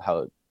 talking about how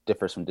it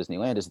differs from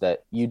Disneyland, is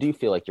that you do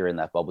feel like you're in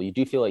that bubble. You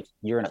do feel like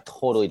you're in a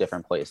totally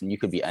different place, and you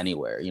could be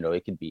anywhere. You know,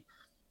 it could be,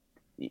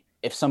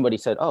 if somebody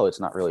said, "Oh, it's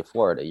not really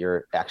Florida,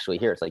 you're actually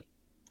here." It's like,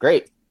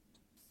 great.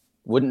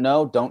 Wouldn't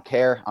know, don't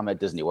care. I'm at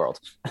Disney World.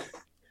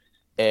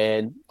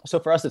 And so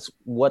for us, it's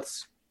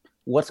what's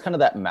kind of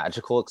that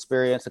magical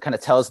experience. It kind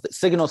of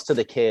signals to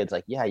the kids,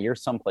 like, yeah, you're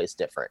someplace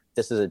different.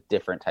 This is a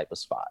different type of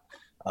spot.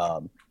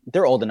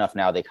 They're old enough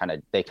now. They kind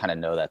of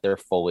know that. They're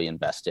fully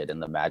invested in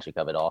the magic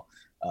of it all.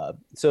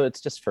 So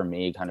it's just for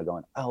me kind of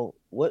going, oh,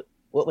 what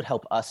would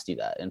help us do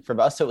that? And for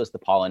us, it was the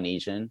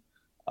Polynesian.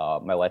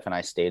 My wife and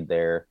I stayed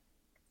there.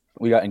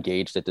 We got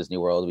engaged at Disney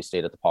World. We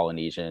stayed at the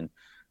Polynesian,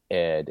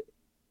 and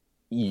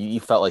you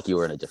felt like you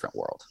were in a different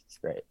world,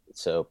 right?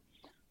 So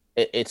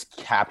it's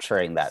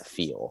capturing that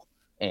feel,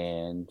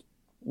 and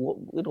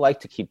we'd like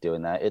to keep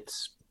doing that.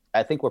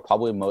 I think we're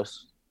probably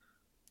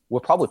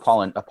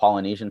a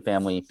Polynesian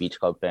family, beach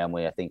club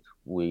family. I think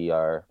we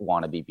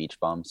want to be beach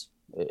bums.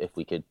 If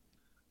we could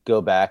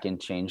go back and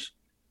change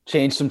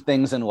some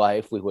things in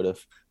life, we would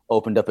have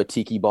opened up a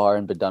tiki bar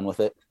and been done with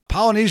it.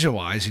 Polynesian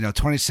wise,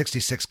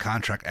 2066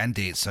 contract end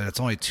date, so it's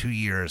only 2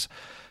 years.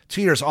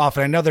 2 years off,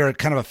 and I know they're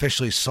kind of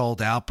officially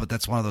sold out, but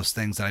that's one of those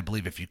things that I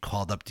believe if you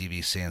called up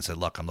DVC and said,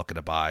 look, I'm looking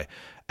to buy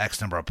X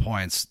number of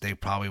points, they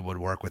probably would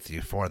work with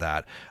you for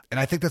that. And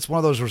I think that's one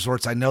of those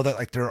resorts. I know that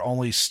like there are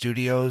only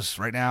studios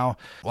right now.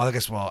 Well, I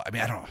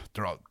don't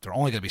know. They're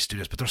only going to be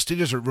studios, but their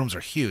studios rooms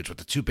are huge with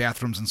the 2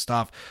 bathrooms and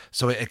stuff.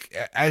 So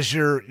as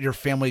your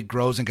family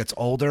grows and gets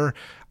older,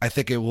 I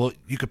think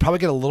you could probably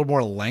get a little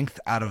more length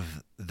out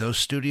of those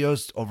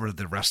studios over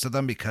the rest of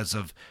them because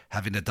of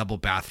having the double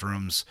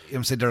bathrooms.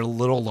 I'm saying they're a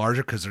little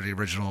larger because they're the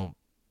original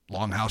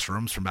longhouse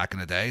rooms from back in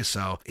the day.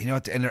 So,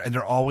 and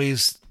they're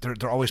always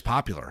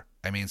popular.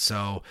 I mean,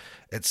 so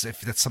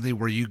if that's something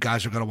where you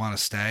guys are going to want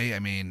to stay, I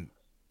mean,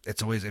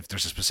 it's always, if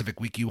there's a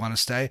specific week you want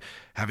to stay,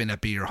 having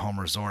that be your home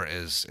resort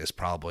is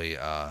probably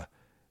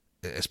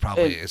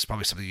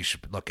something you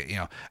should look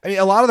at. I mean,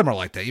 a lot of them are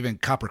like that. Even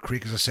Copper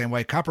Creek is the same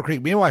way. Copper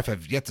Creek, me and my wife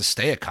have yet to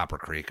stay at Copper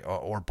Creek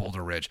or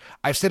Boulder Ridge.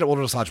 I've stayed at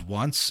Wilderness Lodge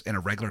once in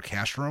a regular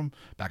cash room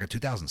back in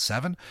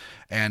 2007,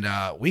 and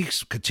we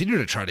continue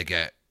to try to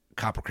get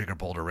Copper Creek or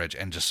Boulder Ridge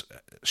and just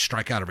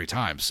strike out every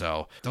time.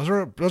 So those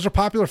are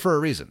popular for a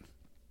reason.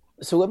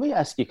 So let me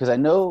ask you, because I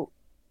know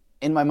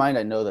in my mind,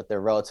 I know that they're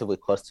relatively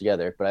close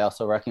together, but I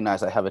also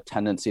recognize I have a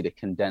tendency to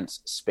condense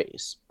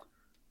space.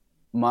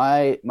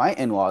 My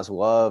in-laws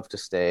love to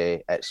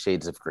stay at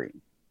Shades of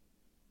Green.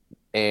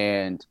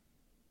 And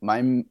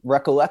my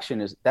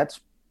recollection is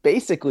that's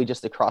basically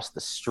just across the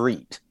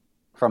street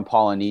from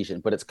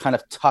Polynesian, but it's kind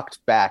of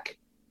tucked back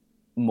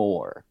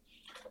more.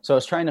 So I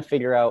was trying to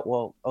figure out,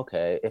 well,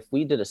 okay, if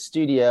we did a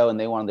studio and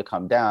they wanted to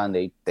come down,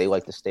 they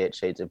like to stay at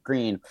Shades of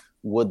Green,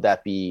 would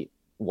that be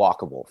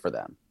walkable for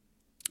them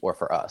or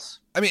for us?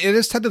 I mean, it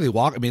is technically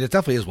walk. I mean, it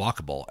definitely is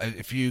walkable.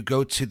 If you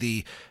go to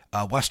the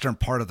western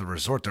part of the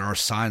resort, there are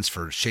signs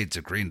for Shades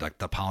of Green, like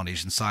the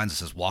Polynesian signs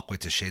that says "Walkway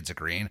to Shades of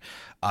Green."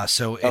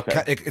 So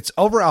it's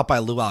over out by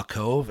Luau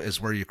Cove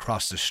is where you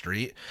cross the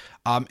street.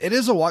 It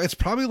is a walk. It's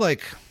probably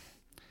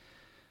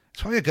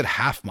a good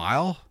half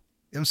mile.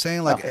 You know what I'm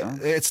saying? Like,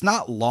 it's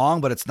not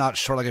long, but it's not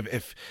short. Like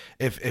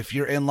if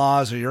your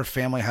in-laws or your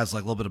family has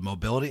like a little bit of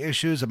mobility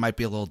issues, it might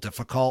be a little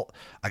difficult.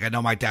 Like I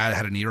know my dad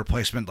had a knee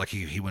replacement. Like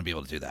he wouldn't be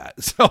able to do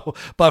that. So,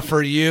 but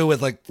for you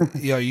with like,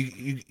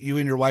 you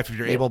and your wife, if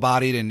you're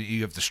able-bodied and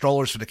you have the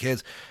strollers for the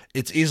kids,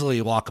 it's easily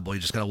walkable.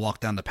 You just got to walk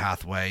down the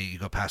pathway. You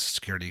go past the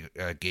security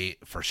gate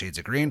for Shades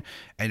of Green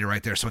and you're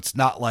right there. So it's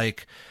not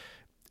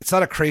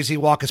a crazy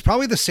walk. It's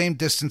probably the same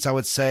distance, I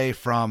would say,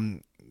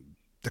 from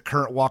the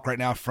current walk right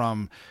now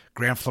from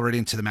Grand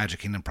Floridian to the Magic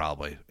Kingdom.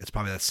 Probably it's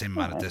probably that same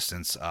amount of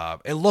distance.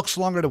 It looks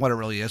longer than what it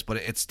really is, but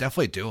it's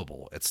definitely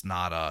doable. It's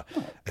not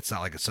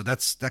like it. So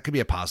that could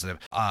be a positive.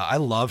 I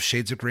love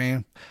Shades of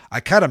Green. I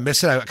kind of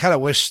miss it. I kind of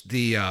wish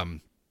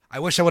I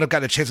would have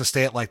gotten a chance to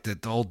stay at like the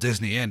old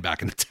Disney Inn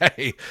back in the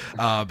day,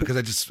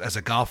 because as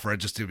a golfer,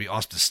 it would be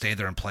awesome to stay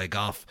there and play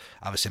golf.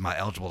 Obviously, I'm not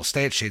eligible to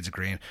stay at Shades of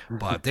Green,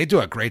 but they do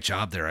a great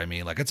job there. I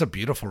mean, like, it's a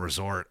beautiful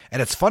resort,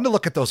 and it's fun to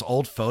look at those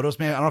old photos,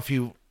 man. I don't know if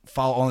you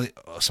follow only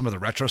some of the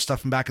retro stuff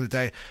from back in the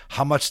day,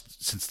 how much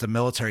since the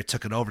military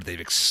took it over,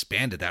 they've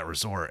expanded that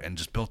resort and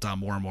just built on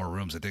more and more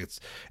rooms. I think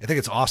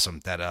it's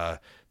awesome that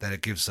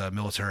it gives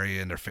military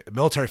and their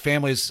military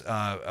families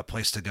a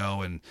place to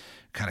go and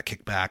kind of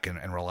kick back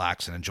and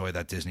relax and enjoy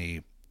that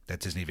Disney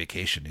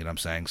vacation. You know what I'm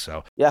saying?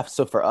 So yeah.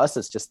 So for us,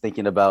 it's just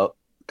thinking about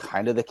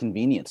kind of the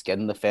convenience,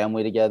 getting the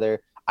family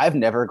together. I've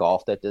never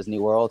golfed at Disney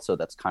World, so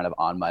that's kind of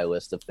on my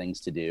list of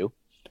things to do.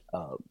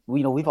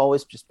 we've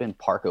always just been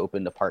park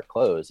open to park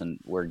close, and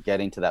we're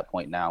getting to that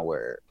point now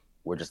where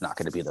we're just not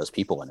going to be those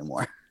people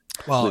anymore.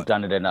 Well, we've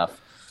done it enough.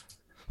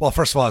 Well,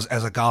 first of all,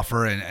 as a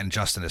golfer, and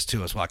Justin is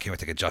too as well. I can't wait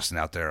to get Justin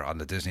out there on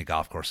the Disney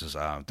golf courses.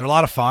 They're a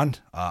lot of fun.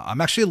 I'm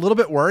actually a little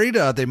bit worried.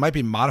 They might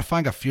be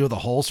modifying a few of the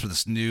holes for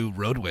this new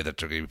roadway that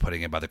they're going to be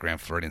putting in by the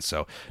Grand Floridian.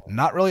 So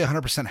not really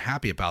 100%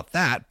 happy about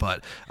that,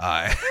 but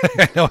I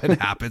know it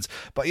happens.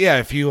 But yeah,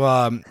 if you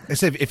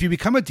if you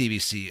become a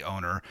DVC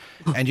owner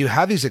and you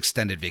have these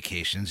extended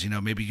vacations,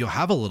 maybe you'll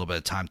have a little bit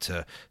of time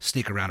to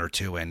sneak around or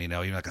two, and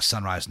even like a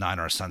sunrise 9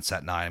 or a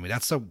sunset 9. I mean,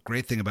 that's the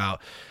great thing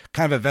about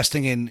kind of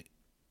investing in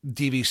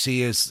DVC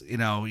is,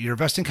 you're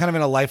investing kind of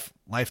in a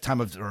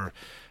lifetime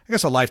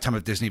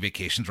of Disney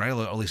vacations, right?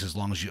 At least as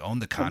long as you own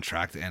the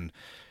contract. And,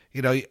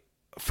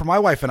 for my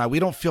wife and I, we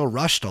don't feel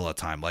rushed all the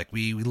time. Like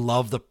we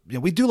love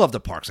we do love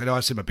the parks. I know I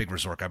say I'm a big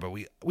resort guy, but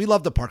we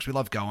love the parks. We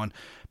love going.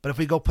 But if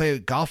we go play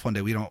golf one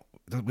day, we don't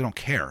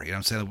care. You know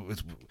what I'm saying?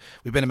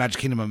 We've been to Magic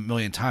Kingdom a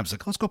million times.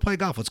 Like, let's go play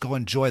golf. Let's go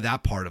enjoy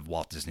that part of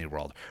Walt Disney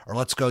World. Or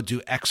let's go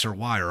do X or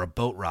Y or a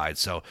boat ride.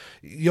 So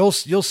you'll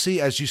see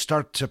as you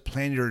start to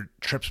plan your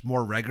trips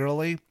more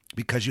regularly,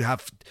 because you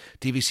have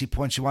DVC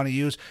points you want to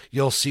use,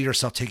 you'll see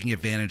yourself taking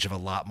advantage of a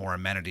lot more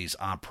amenities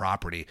on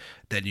property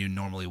than you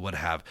normally would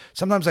have.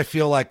 Sometimes I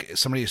feel like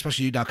somebody,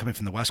 especially you now coming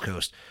from the West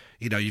Coast,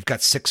 you've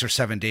got 6 or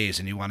 7 days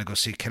and you want to go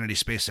see Kennedy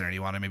Space Center and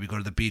you want to maybe go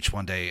to the beach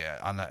one day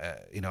on the,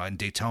 in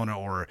Daytona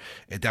or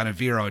down in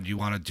Vero, and you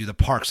want to do the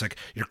parks. Like,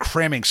 you're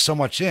cramming so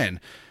much in,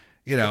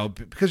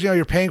 because,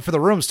 you're paying for the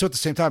rooms too at the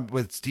same time.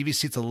 With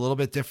DVC, it's a little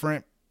bit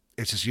different.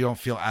 It's just you don't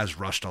feel as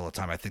rushed all the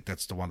time. I think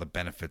that's one of the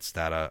benefits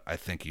that I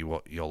think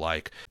you'll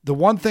like. The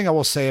one thing I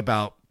will say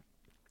about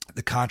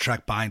the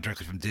contract buying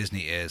directly from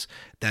Disney is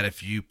that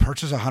if you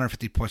purchase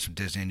 150 points from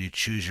Disney and you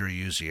choose your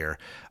use year,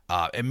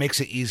 it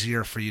makes it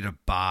easier for you to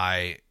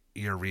buy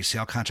your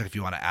resale contract if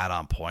you want to add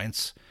on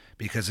points.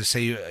 Because they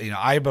say,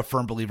 I'm a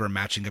firm believer in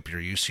matching up your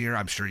use year.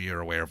 I'm sure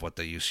you're aware of what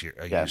the use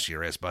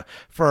year is. But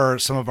for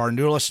some of our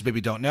newer listeners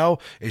maybe don't know,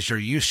 is your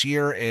use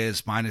year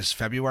is mine is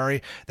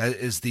February. That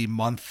is the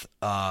month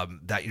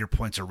that your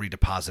points are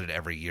redeposited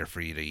every year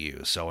for you to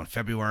use. So in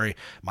February,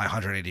 my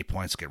 180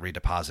 points get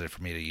redeposited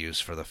for me to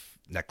use for the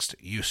next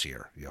use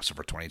year. So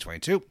for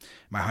 2022,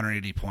 my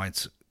 180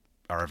 points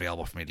are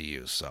available for me to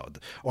use. So,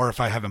 or if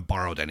I haven't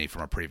borrowed any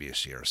from a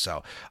previous year.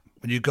 So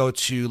when you go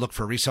to look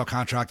for a resale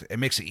contract, it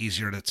makes it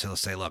easier to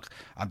say, look,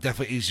 I'm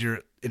definitely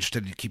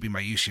interested in keeping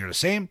my use year the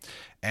same,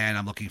 and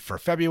I'm looking for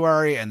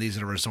February, and these are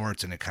the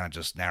resorts, and it kind of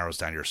just narrows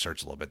down your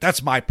search a little bit.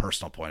 That's my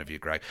personal point of view,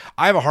 Greg.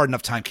 I have a hard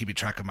enough time keeping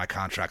track of my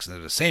contracts, and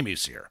they're the same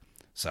use year.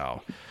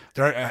 So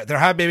there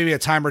have maybe a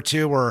time or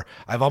two where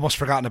I've almost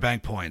forgotten to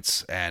bank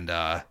points, and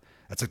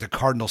that's like the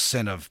cardinal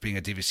sin of being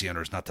a DVC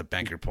owner is not to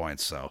bank your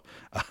points. So,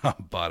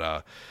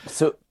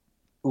 so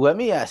let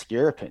me ask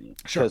your opinion.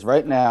 Sure. Because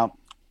right now,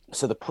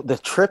 so the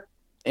trip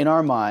in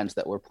our minds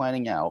that we're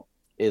planning out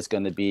is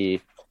going to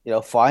be,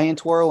 fly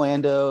into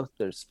Orlando.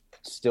 There's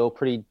still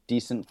pretty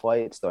decent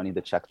flights, though I need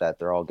to check that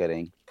they're all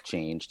getting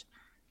changed,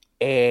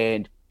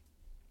 and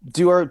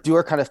do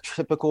our kind of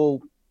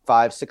typical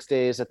 5-6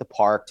 days at the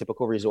park,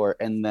 typical resort,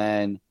 and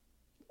then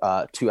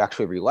to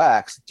actually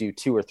relax, do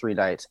 2 or 3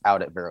 nights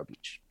out at Vero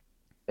Beach.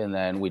 And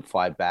then we'd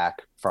fly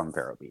back from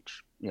Vero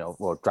Beach.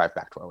 We'll drive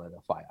back to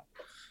Orlando, fly out.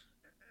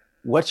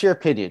 What's your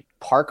opinion?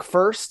 Park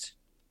first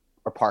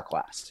or park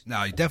last?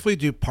 No, you definitely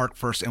do park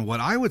first. And what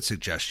I would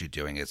suggest you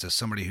doing is, as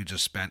somebody who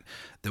just spent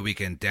the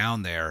weekend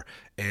down there,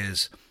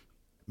 is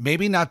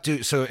maybe not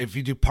do. So if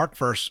you do park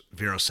first,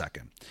 Vero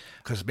second,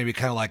 because maybe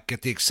kind of like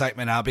get the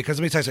excitement out. Because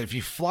let me tell you something, if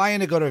you fly in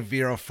to go to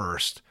Vero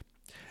first,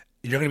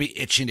 you're going to be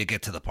itching to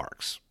get to the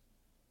parks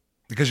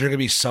because you're going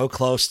to be so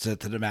close to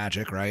the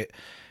magic, right?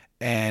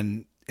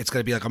 And it's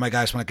going to be like, oh my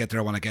gosh, when I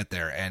get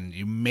there. And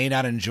you may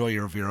not enjoy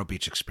your Vero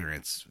Beach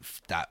experience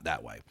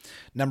that way.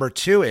 Number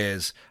 2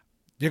 is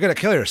you're going to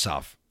kill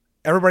yourself.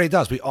 Everybody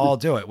does. We all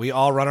do it. We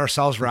all run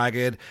ourselves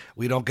ragged.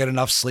 We don't get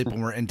enough sleep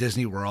when we're in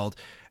Disney World.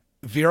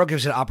 Vero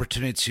gives you an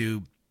opportunity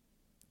to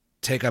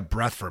take a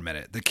breath for a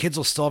minute. The kids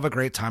will still have a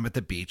great time at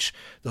the beach.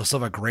 They'll still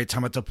have a great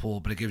time at the pool,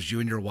 but it gives you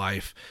and your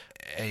wife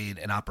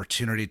an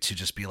opportunity to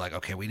just be like,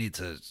 okay, we need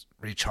to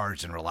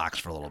recharge and relax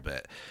for a little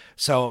bit.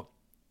 So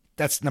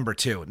that's number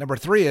 2. Number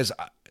 3 is,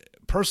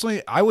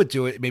 personally, I would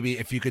do it maybe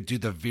if you could do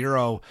the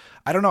Vero.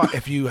 I don't know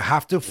if you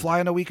have to fly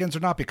on the weekends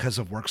or not because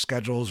of work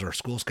schedules or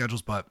school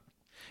schedules, but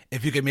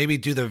if you could maybe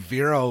do the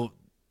Vero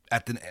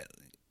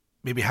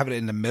maybe have it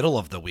in the middle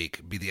of the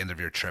week, be the end of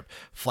your trip.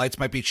 Flights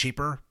might be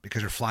cheaper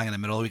because you're flying in the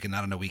middle of the week and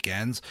not on the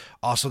weekends.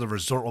 Also, the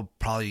resort will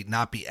probably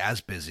not be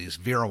as busy.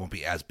 Vero won't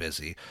be as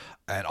busy.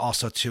 And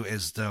also, too,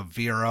 is the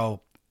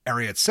Vero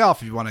area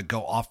itself, if you want to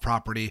go off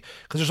property,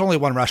 because there's only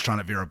one restaurant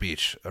at Vero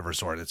Beach, a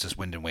resort. It's just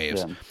Wind and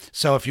Waves. Yeah.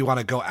 So if you want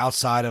to go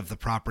outside of the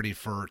property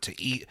to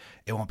eat,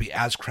 it won't be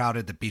as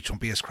crowded. The beach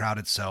won't be as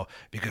crowded. So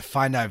you could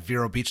find that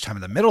Vero Beach time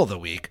in the middle of the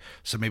week.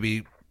 So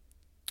maybe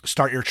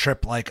start your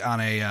trip like on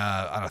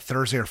a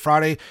Thursday or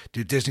Friday,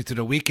 do Disney through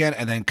the weekend,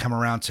 and then come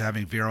around to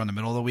having Vero in the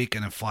middle of the week,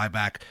 and then fly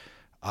back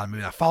on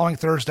maybe the following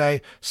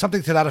Thursday,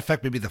 something to that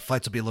effect. Maybe the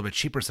flights will be a little bit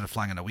cheaper instead of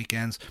flying on the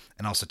weekends,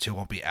 and also too,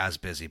 won't be as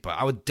busy. But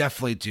I would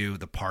definitely do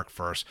the park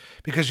first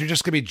because you're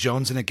just gonna be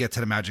jonesing to get to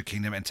the Magic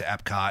Kingdom and to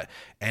Epcot,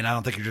 and I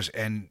don't think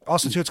and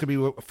also too, it's gonna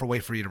be a way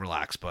for you to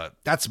relax. But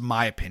that's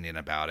my opinion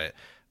about it,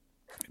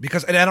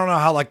 because and I don't know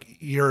how like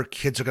your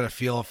kids are gonna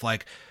feel if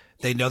like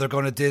they know they're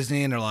going to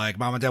Disney and they're like,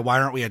 Mom and Dad,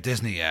 why aren't we at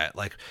Disney yet?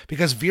 Like,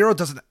 because Vero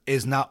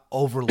is not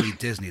overly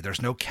Disney.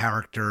 There's no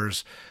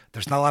characters.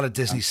 There's not a lot of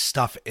Disney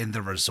stuff in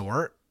the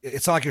resort.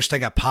 It's not like you're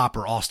staying at Pop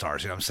or All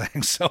Stars, you know what I'm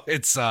saying? So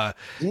it's,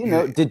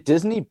 did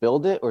Disney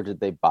build it or did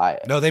they buy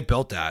it? No, they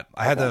built that.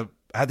 I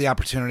had the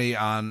opportunity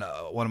on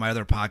one of my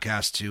other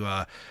podcasts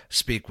to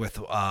speak with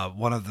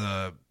one of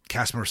the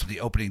cast members of the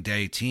opening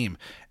day team,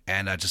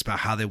 and just about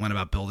how they went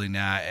about building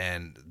that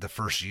and the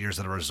first years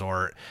of the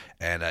resort.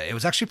 And it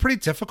was actually pretty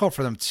difficult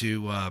for them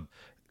to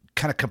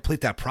kind of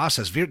complete that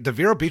process. The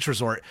Vero Beach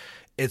Resort,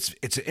 it's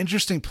an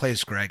interesting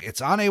place, Greg.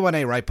 It's on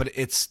A1A, right? But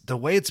it's the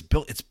way it's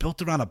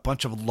built around a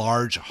bunch of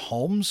large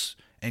homes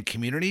and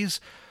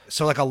communities.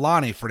 So like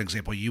Alani, for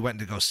example, you went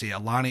to go see.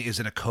 Alani is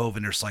in a cove,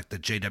 and there's like the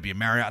JW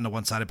Marriott on the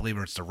one side, I believe,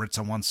 or it's the Ritz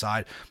on one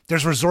side.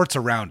 There's resorts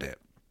around it.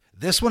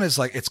 This one is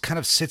like, it's kind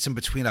of sits in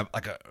between a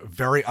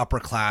very upper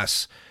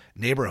class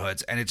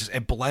neighborhoods, and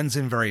it blends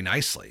in very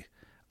nicely.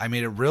 I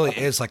mean, it really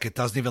is like, it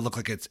doesn't even look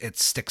like it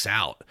sticks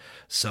out.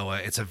 So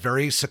it's a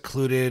very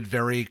secluded,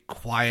 very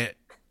quiet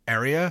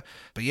area.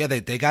 But yeah,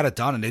 they got it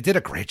done, and they did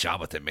a great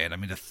job with it, man. I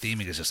mean, the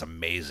theming is just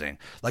amazing.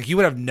 Like, you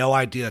would have no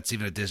idea that's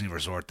even a Disney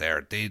resort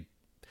there.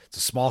 It's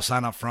a small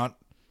sign up front.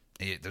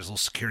 There's a little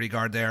security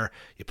guard there.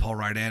 You pull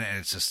right in, and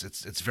it's just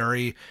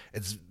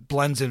it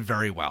blends in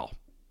very well.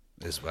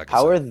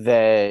 How are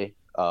they?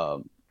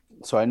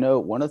 So I know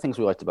one of the things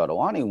we liked about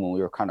Alani when we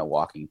were kind of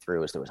walking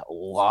through is there was a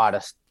lot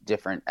of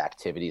different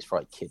activities for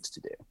like kids to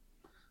do.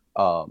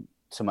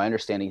 So my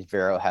understanding is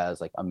Vero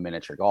has like a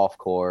miniature golf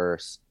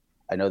course.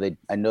 I know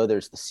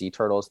there's the sea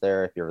turtles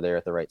there if you're there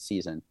at the right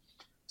season.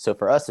 So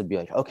for us, it'd be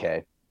like,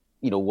 okay,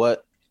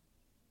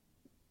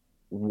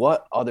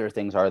 what other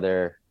things are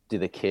there?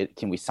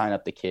 Can we sign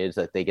up the kids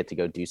that they get to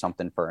go do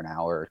something for an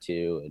hour or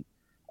two? And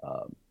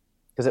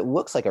because it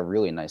looks like a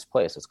really nice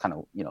place. It's kind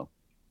of,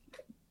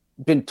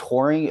 been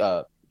touring.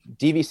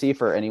 DVC,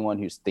 for anyone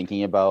who's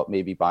thinking about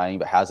maybe buying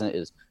but hasn't,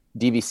 is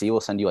DVC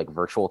will send you like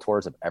virtual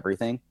tours of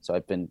everything. So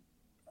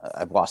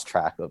I've lost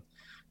track of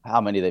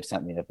how many they've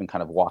sent me. I've been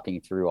kind of walking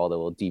through all the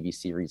little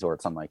DVC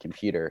resorts on my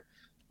computer.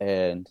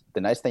 And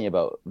the nice thing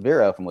about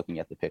Vero, from looking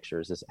at the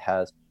pictures, is it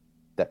has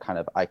that kind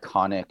of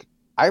iconic,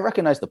 I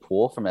recognize the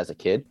pool from as a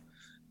kid.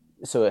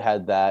 So it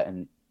had that,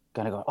 and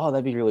kind of go, oh,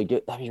 that'd be really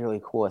good. That'd be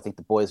really cool. I think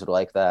the boys would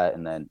like that.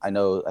 And then I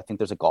think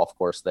there's a golf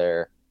course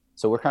there.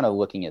 So we're kind of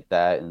looking at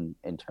that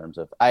in terms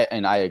of, I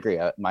agree.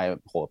 My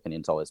whole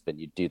opinion's always been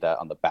you do that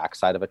on the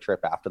backside of a trip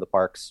after the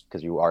parks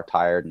because you are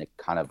tired and it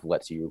kind of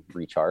lets you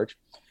recharge.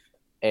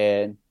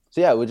 And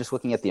so, yeah, we're just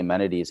looking at the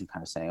amenities and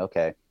kind of saying,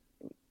 okay,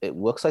 it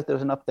looks like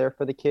there's enough there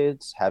for the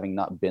kids. Having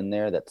not been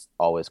there, that's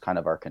always kind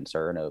of our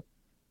concern of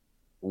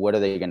what are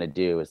they going to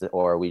do?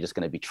 Or are we just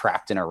going to be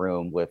trapped in a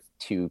room with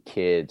two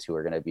kids who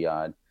are going to be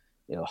on,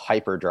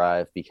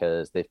 hyperdrive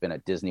because they've been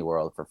at Disney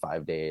World for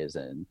 5 days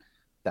and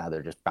now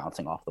they're just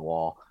bouncing off the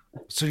wall.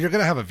 So you're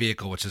going to have a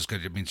vehicle, which is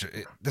good. It means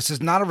this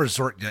is not a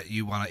resort that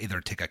you want to either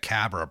take a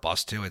cab or a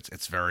bus to.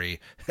 It's very,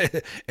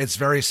 it's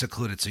very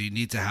secluded. So you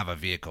need to have a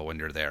vehicle when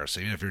you're there. So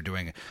even if you're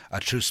doing a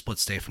true split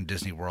stay from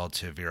Disney World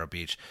to Vero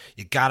Beach,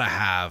 you got to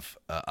have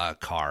a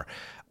car.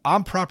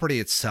 On property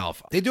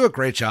itself, they do a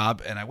great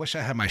job, and I wish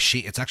I had my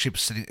sheet. It's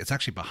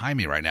actually behind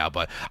me right now,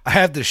 but I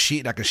have the sheet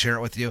and I can share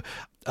it with you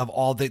of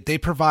all they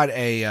provide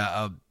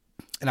an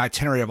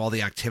itinerary of all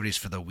the activities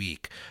for the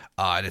week.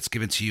 And it's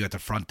given to you at the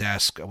front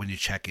desk when you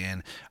check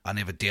in. They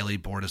have a daily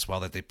board as well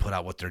that they put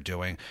out what they're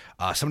doing.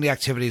 Some of the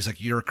activities, like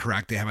you're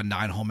correct, they have a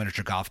 9-hole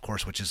miniature golf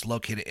course, which is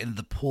located in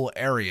the pool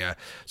area.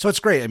 So it's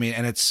great. I mean,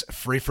 and it's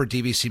free for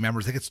DVC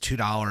members. I think it's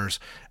 $2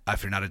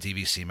 if you're not a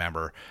DVC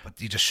member.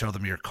 But you just show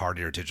them your card,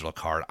 your digital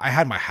card. I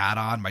had my hat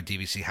on, my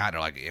DVC hat. And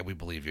they're like, yeah, we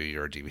believe you.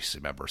 You're a DVC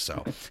member.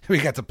 So we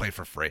got to play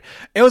for free.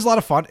 It was a lot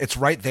of fun. It's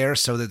right there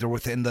so that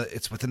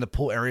it's within the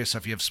pool area. So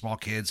if you have small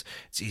kids,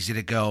 it's easy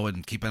to go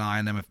and keep an eye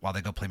on them while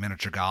they go play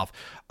miniature golf.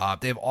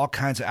 They have all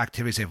kinds of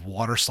activities. They have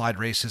water slide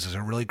races. There's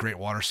a really great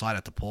water slide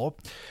at the pool.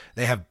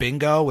 They have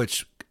bingo,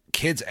 which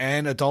kids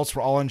and adults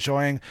were all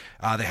enjoying.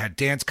 They had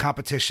dance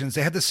competitions.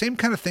 They had the same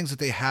kind of things that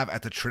they have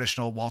at the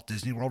traditional Walt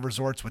Disney World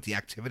resorts with the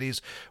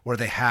activities where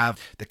they have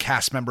the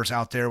cast members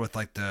out there with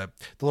like the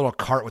little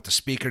cart with the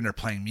speaker and they're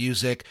playing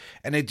music.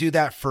 And they do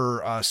that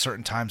for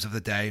certain times of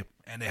the day.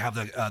 And they have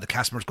the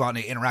cast members go out and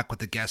they interact with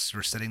the guests who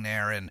are sitting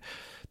there. And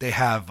they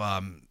have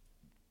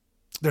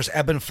there's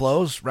Ebb and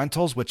Flows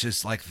Rentals, which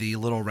is like the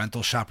little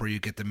rental shop where you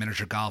get the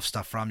miniature golf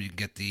stuff from. You can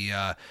get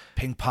the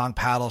ping pong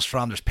paddles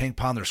from. There's ping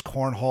pong. There's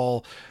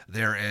cornhole.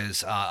 There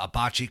is a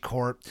bocce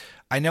court.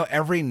 I know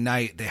every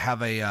night they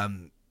have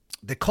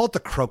they call it the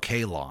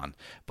croquet lawn,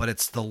 but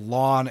it's the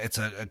lawn. It's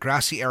a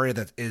grassy area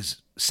that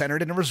is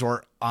centered in a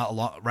resort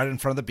right in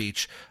front of the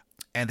beach.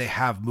 and they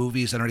have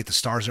movies underneath the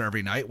stars there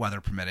every night,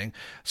 weather permitting.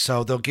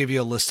 So they'll give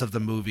you a list of the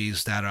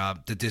movies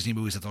that the Disney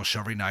movies that they'll show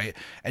every night,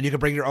 and you can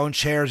bring your own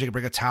chairs. You can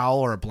bring a towel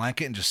or a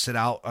blanket and just sit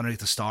out underneath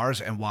the stars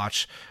and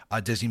watch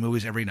Disney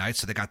movies every night.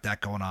 So they got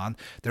that going on.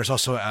 There's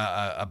also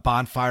a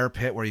bonfire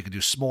pit where you can do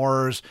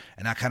s'mores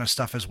and that kind of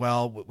stuff as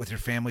well with your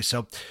family.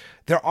 So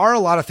there are a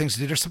lot of things to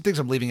do. There's some things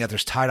I'm leaving out.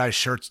 There's tie-dye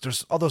shirts.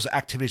 There's all those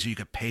activities that you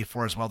could pay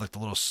for as well, like the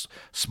little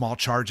small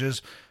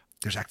charges.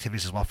 There's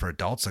activities as well for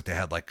adults. Like they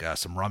had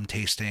some rum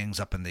tastings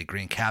up in the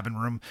Green Cabin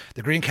Room.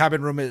 The Green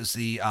Cabin Room is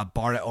the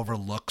bar that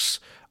overlooks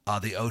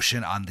the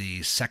ocean on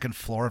the second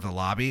floor of the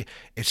lobby.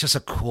 It's just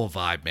a cool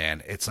vibe,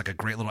 man. It's like a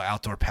great little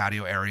outdoor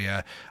patio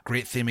area,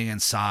 great theming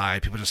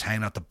inside. People just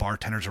hanging out. The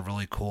bartenders are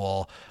really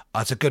cool.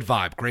 It's a good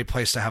vibe. Great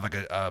place to have like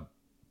a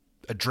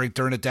drink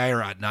during the day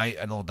or at night,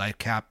 a little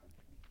nightcap.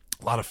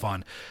 A lot of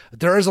fun.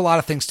 There is a lot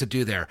of things to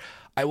do there.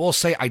 I will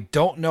say I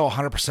don't know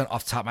 100%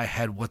 off the top of my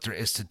head what there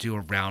is to do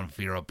around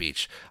Vero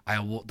Beach.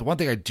 The one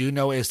thing I do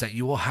know is that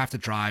you will have to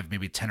drive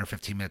maybe 10 or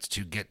 15 minutes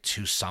to get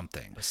to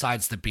something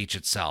besides the beach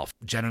itself.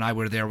 Jen and I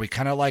were there. We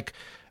kind of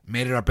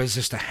made it our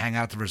business to hang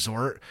out at the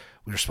resort.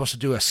 We were supposed to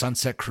do a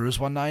sunset cruise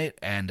one night,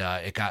 and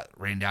it got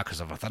rained out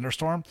because of a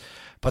thunderstorm.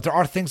 But there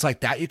are things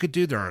like that you could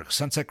do. There are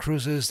sunset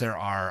cruises. There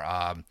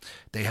are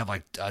they have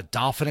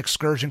dolphin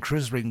excursion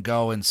cruises where you can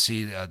go and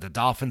see the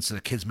dolphins, so the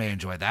kids may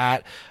enjoy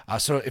that.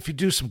 So if you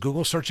do some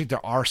Google searching,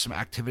 there are some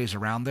activities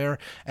around there.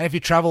 And if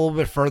you travel a little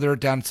bit further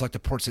down to the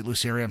Port St.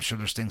 Lucie area, I'm sure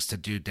there's things to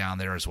do down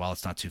there as well.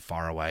 It's not too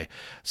far away.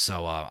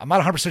 So I'm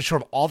not 100% sure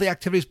of all the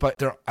activities, but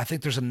I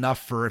think there's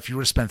enough for if you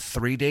were to spend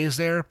 3 days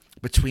there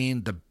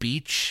between the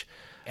beach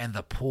and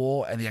the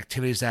pool and the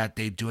activities that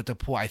they do at the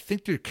pool. I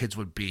think your kids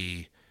would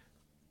be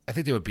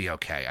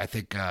okay. I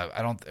think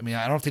I don't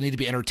know if they need to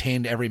be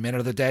entertained every minute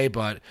of the day,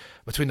 but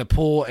between the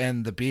pool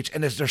and the beach,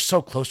 and they're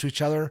so close to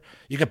each other,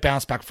 you can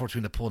bounce back and forth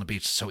between the pool and the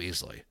beach so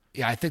easily.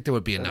 Yeah, I think there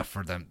would be enough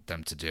for them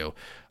to do.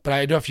 But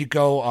I know if you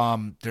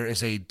go, there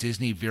is a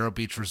Disney Vero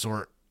Beach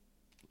Resort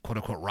quote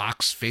unquote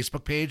rocks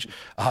Facebook page.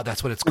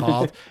 That's what it's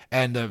called.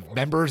 And the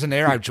members in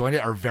there, I've joined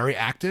it, are very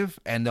active,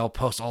 and they'll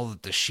post all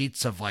the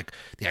sheets of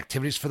the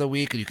activities for the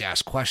week, and you can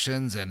ask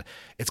questions, and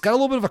it's got a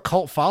little bit of a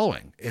cult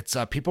following. It's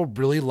people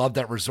really love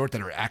that resort that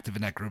are active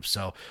in that group.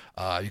 So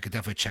you could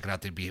definitely check it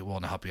out. They'd be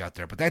willing to help you out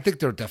there, but I think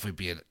there'll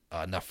definitely be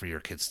enough for your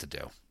kids to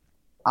do.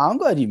 I'm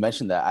glad you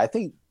mentioned that. I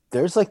think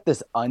there's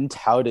this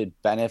untouted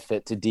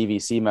benefit to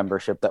DVC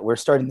membership that we're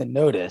starting to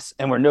notice,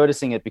 and we're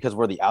noticing it because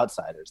we're the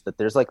outsiders, that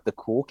there's the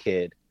cool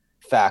kid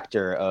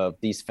factor of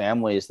these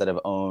families that have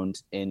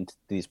owned in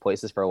these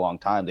places for a long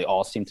time. They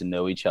all seem to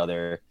know each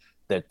other,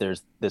 that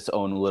there's this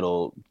own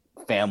little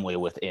family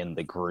within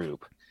the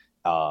group.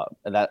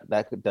 And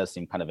that does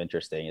seem kind of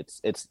interesting.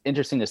 It's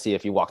interesting to see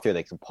if you walk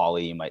through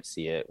Poly, you might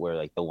see it where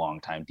the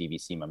longtime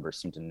DVC members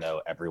seem to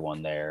know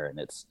everyone there, and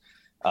it's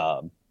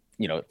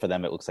for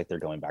them it looks like they're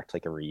going back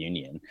to a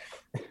reunion.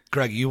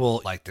 Greg, you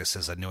will like this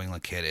as a New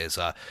England kid. Is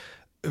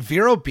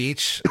Vero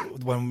Beach,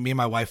 when me and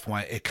my wife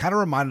went, it kind of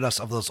reminded us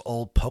of those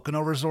old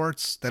Pocono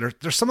resorts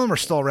there's some of them are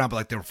still around,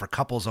 but they were for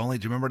couples only.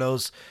 Do you remember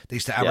those? They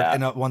used to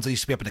advertise, ones that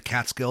used to be up in the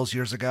Catskills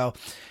years ago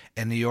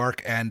in New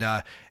York. And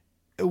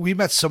we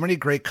met so many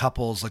great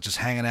couples, just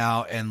hanging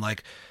out, and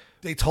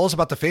they told us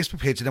about the Facebook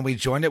page, and then we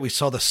joined it. We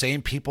saw the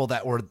same people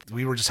that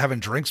we were just having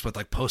drinks with,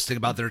 posting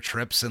about their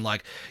trips, and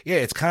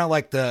it's kind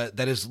of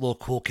that is a little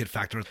cool kid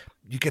factor.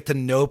 You get to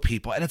know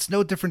people, and it's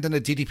no different than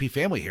a DDP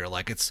family here.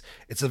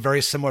 It's a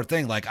very similar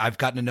thing. I've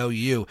gotten to know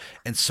you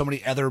and so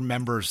many other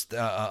members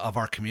of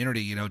our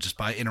community, just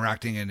by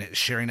interacting and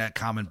sharing that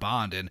common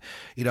bond. And,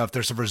 if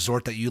there's a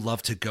resort that you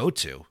love to go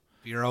to,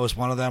 Vero is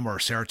one of them, or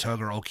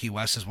Saratoga or Old Key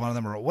West is one of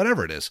them, or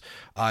whatever it is,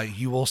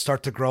 you will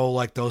start to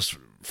grow those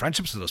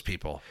friendships with those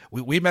people.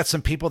 We met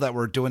some people that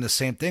were doing the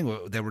same thing.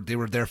 They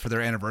were there for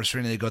their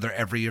anniversary, and they go there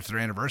every year for their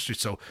anniversary.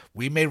 So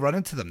we may run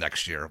into them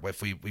next year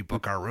if we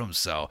book our rooms.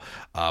 So,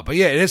 but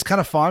yeah, it is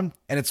kind of fun.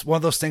 And it's one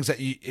of those things that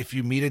if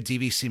you meet a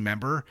DVC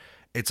member,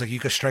 it's you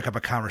could strike up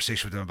a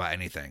conversation with them about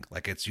anything.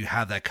 You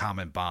have that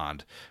common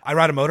bond. I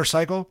ride a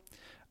motorcycle.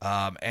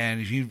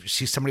 And if you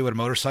see somebody with a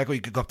motorcycle,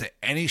 you could go up to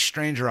any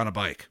stranger on a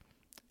bike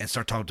and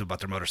start talking to them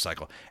about their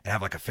motorcycle and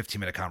have a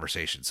 15-minute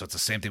conversation. So it's the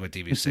same thing with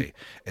DVC.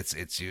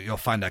 You'll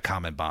find that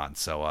common bond.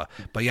 So,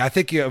 but yeah, I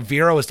think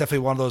Vero is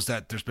definitely one of those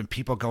that there's been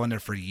people going there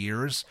for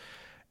years,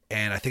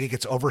 and I think it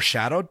gets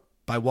overshadowed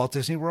by Walt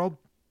Disney World.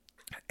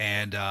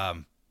 And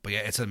but yeah,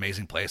 it's an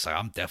amazing place.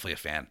 I'm definitely a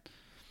fan.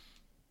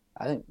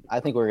 I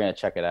think we're gonna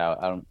check it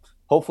out.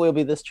 Hopefully it'll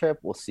be this trip.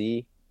 We'll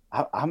see.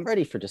 I'm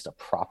ready for just a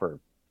proper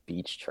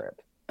beach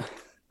trip.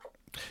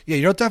 Yeah,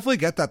 you'll definitely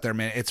get that there,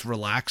 man. It's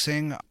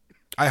relaxing.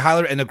 I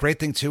highly, and the great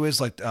thing too is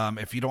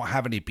if you don't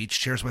have any beach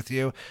chairs with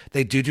you,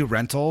 they do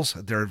rentals.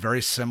 They're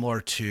very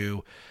similar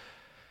to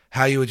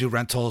how you would do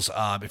rentals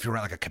if you were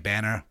at a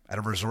cabana at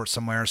a resort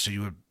somewhere. So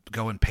you would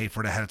go and pay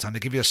for it ahead of time. They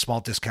give you a small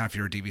discount if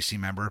you're a DVC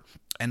member,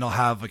 and they'll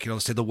have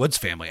let's say the Woods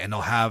family, and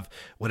they'll have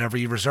whatever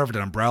you reserved,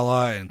 an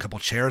umbrella and a couple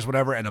chairs,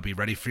 whatever, and they'll be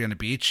ready for you on the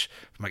beach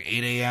from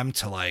 8 a.m.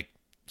 to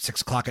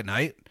 6 o'clock at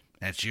night,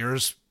 and it's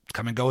yours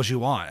come and go as you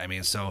want. I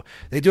mean, so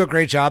they do a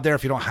great job there.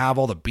 If you don't have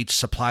all the beach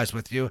supplies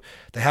with you,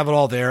 they have it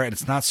all there, and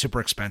it's not super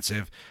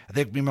expensive. I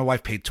think me and my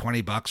wife paid $20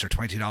 or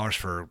 $22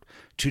 for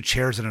 2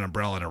 chairs and an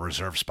umbrella in a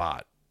reserved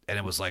spot, and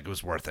it was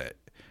worth it.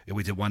 And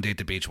we did one day at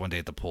the beach, one day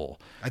at the pool.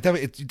 You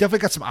definitely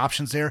got some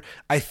options there.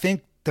 I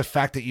think the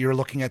fact that you're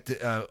looking at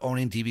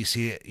owning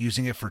DVC,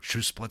 using it for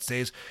true split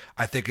stays,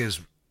 I think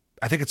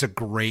it's a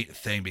great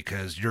thing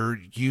because you're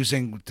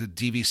using the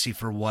DVC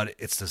for what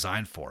it's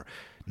designed for.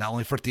 Not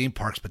only for theme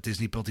parks, but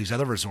Disney built these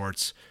other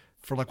resorts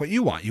for like what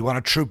you want. You want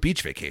a true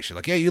beach vacation.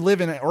 Like, yeah, you live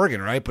in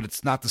Oregon, right? But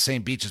it's not the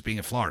same beach as being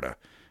in Florida.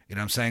 You know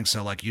what I'm saying?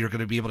 So like you're going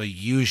to be able to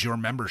use your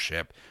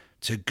membership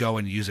to go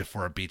and use it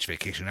for a beach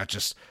vacation, not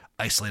just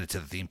isolated to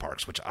the theme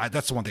parks,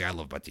 that's the one thing I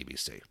love about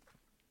DVC.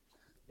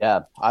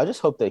 Yeah, I just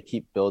hope they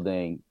keep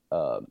building.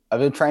 I've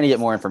been trying to get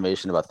more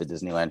information about the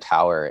Disneyland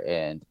Tower,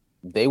 and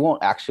they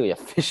won't actually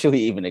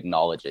officially even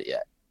acknowledge it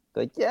yet.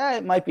 Like, yeah,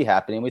 it might be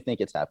happening. We think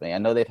it's happening. I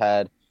know they've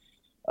had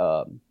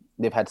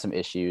some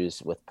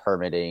issues with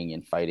permitting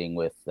and fighting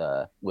with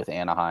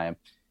Anaheim.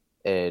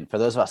 And for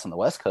those of us on the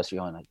West Coast, you're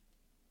going like,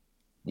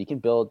 you can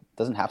build,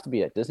 doesn't have to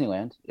be at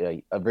Disneyland.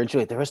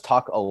 Originally, there was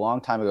talk a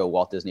long time ago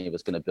Walt Disney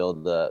was going to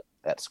build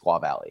at Squaw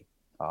Valley,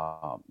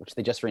 which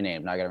they just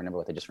renamed. Now I got to remember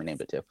what they just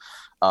renamed it to.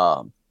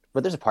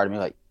 But there's a part of me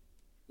like,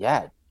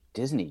 yeah,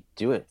 Disney,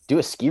 do it. Do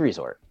a ski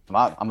resort.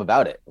 I'm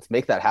about it. Let's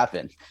make that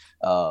happen.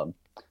 So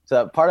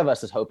part of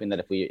us is hoping that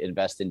if we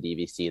invest in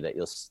DVC, that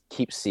you'll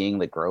keep seeing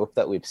the growth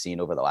that we've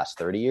seen over the last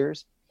 30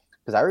 years.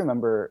 Because I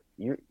remember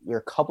you're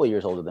a couple of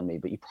years older than me,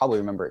 but you probably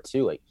remember it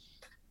too. Like,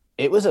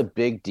 it was a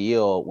big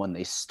deal when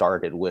they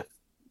started with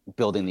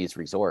building these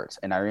resorts.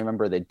 And I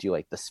remember they'd do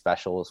like the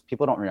specials.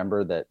 People don't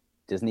remember that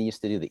Disney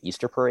used to do the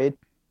Easter parade.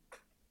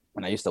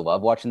 And I used to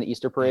love watching the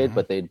Easter parade,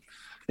 but they'd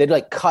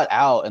like cut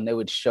out and they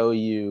would show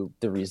you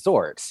the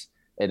resorts.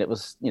 And it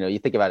was, you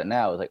think about it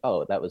now, it was like,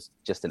 oh, that was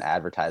just an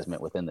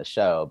advertisement within the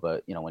show.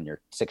 But, when you're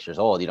 6 years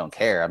old, you don't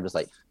care. I'm just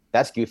like,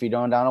 that's Goofy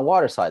going down a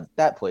water slide.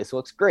 That place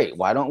looks great.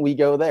 Why don't we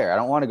go there? I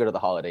don't want to go to the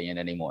Holiday Inn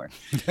anymore.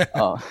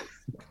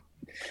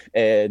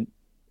 And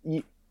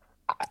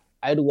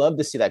I'd love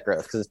to see that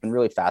growth because it's been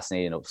really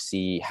fascinating to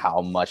see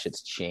how much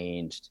it's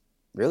changed,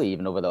 really,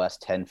 even over the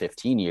last 10,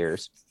 15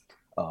 years,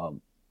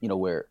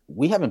 where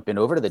we haven't been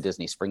over to the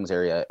Disney Springs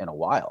area in a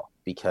while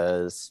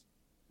because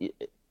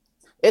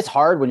it's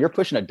hard when you're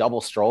pushing a double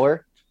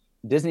stroller.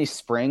 Disney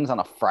Springs on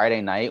a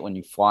Friday night when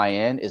you fly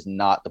in is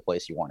not the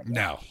place you want to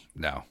go.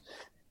 No.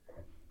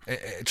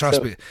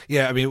 Trust me.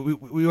 Yeah, I mean,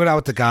 we went out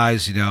with the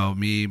guys,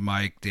 me,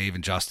 Mike, Dave,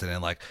 and Justin,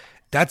 and like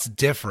that's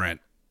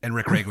different. And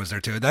Rick Reagan was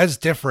there too. That's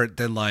different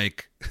than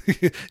like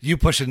you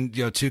pushing,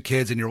 2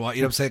 kids and you're, what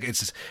I'm saying?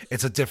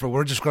 It's a different.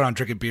 We're just going on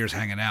drinking beers,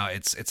 hanging out.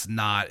 It's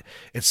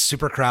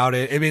super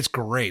crowded. I mean, it's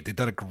great. They've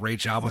done a great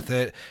job with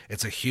it.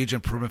 It's a huge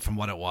improvement from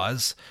what it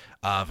was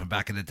from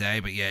back in the day.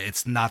 But yeah,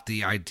 it's not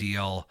the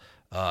ideal.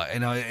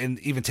 And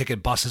even taking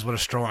buses with a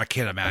stroller, I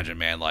can't imagine,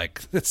 man.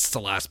 Like, it's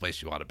the last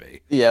place you want to be.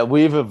 Yeah,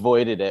 we've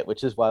avoided it,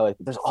 which is why like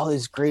there's all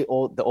these great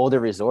the older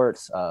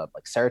resorts,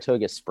 like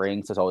Saratoga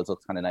Springs has always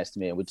looked kind of nice to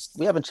me, and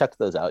we haven't checked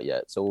those out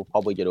yet. So we'll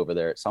probably get over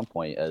there at some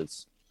point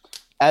as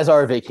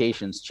our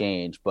vacations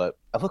change. But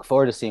I look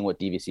forward to seeing what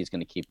DVC is going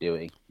to keep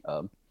doing.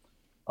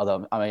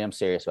 Although I am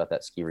serious about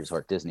that ski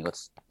resort, Disney.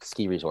 Let's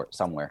ski resort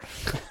somewhere.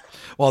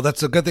 Well,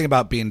 that's a good thing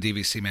about being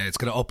DVC, man. It's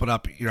going to open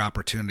up your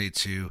opportunity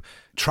to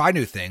try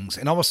new things.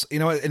 And almost,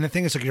 and the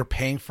thing is, like, you're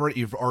paying for it.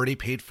 You've already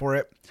paid for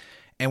it.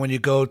 And when you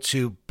go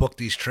to book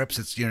these trips,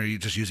 it's, you're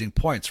just using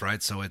points,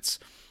 right? So it's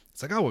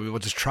like, oh, we'll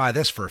just try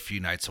this for a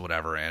few nights or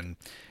whatever. And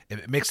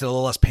it makes it a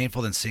little less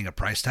painful than seeing a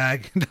price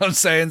tag. You know what I'm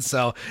saying?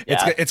 So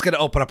it's going to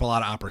open up a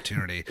lot of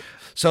opportunity.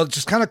 So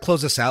just kind of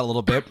close this out a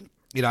little bit.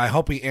 I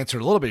hope we answered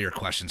a little bit of your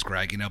questions,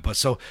 Greg, but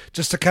so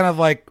just to kind of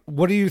like,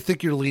 what do you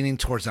think you're leaning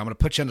towards? I'm going to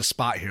put you on the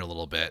spot here a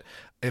little bit.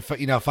 If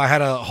I had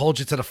to hold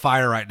you to the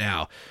fire right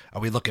now,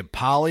 are we looking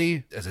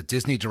Poly as a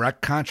Disney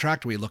direct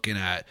contract? Are we looking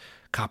at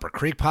Copper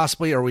Creek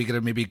possibly? Or are we going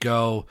to maybe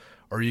go,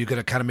 or are you going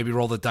to kind of maybe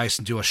roll the dice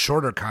and do a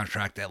shorter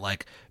contract at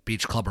like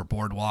Beach Club or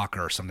Boardwalk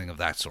or something of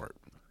that sort?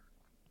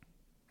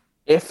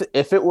 If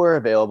it were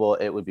available,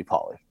 it would be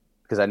Poly,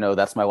 because I know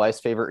that's my wife's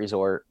favorite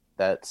resort.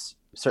 That's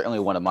certainly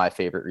one of my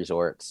favorite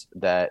resorts.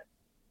 The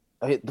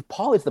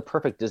Poly is the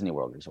perfect Disney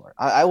World resort.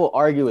 I will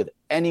argue with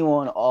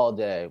anyone all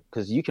day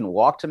because you can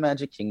walk to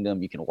Magic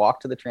Kingdom, you can walk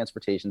to the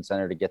transportation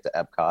center to get to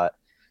Epcot,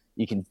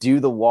 you can do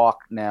the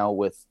walk now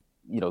with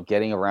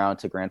getting around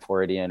to Grand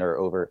Floridian or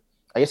over.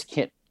 I guess you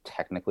can't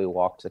technically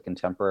walk to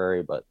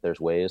Contemporary, but there's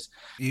ways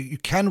you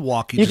can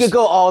walk. You could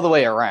go all the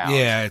way around.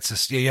 Yeah, it's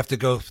just you have to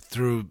go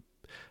through.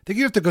 I think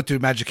you have to go through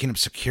Magic Kingdom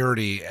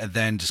security and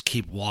then just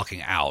keep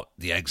walking out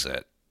the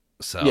exit.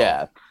 So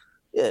yeah.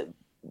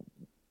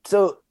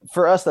 So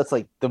for us, that's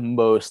like the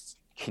most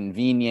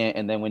convenient.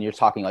 And then when you're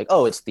talking like,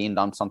 oh, it's themed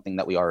on something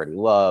that we already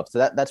love,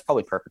 so that's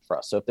probably perfect for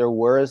us. So if there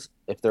was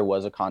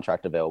a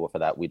contract available for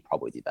that, we'd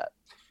probably do that.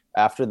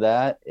 After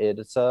that,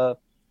 it's I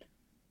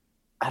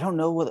don't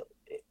know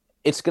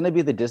it's going to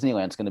be the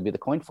Disneyland's going to be the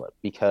coin flip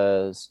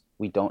because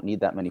we don't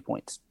need that many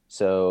points.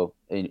 So,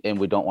 and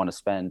we don't want to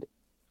spend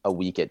a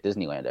week at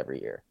Disneyland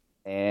every year.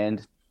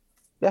 And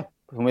yeah,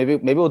 maybe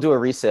we'll do a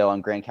resale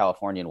on Grand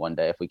Californian one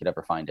day if we could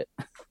ever find it.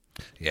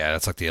 Yeah,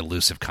 that's like the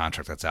elusive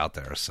contract that's out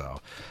there. So,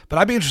 but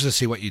I'd be interested to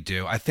see what you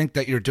do. I think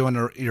that you're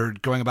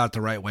going about it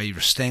the right way. You're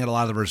staying at a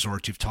lot of the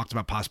resorts. You've talked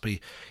about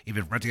possibly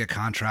even renting a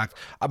contract.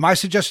 My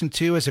suggestion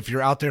too is if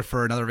you're out there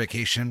for another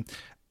vacation,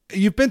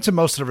 you've been to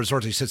most of the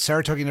resorts. You said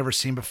Saratoga you've never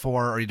seen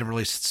before, or you never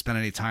really spent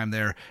any time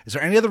there. Is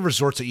there any other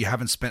resorts that you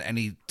haven't spent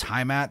any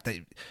time at?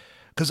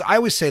 Because I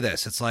always say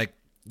this, it's like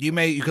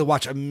you could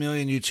watch a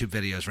million YouTube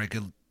videos, right?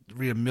 You could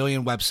read a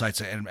million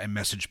websites and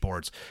message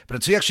boards, but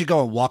until you actually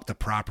go and walk the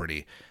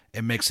property,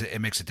 it makes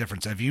a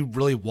difference. Have you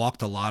really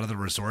walked a lot of the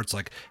resorts?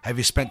 Like, have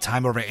you spent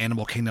time over at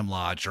Animal Kingdom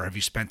Lodge, or have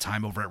you spent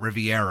time over at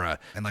Riviera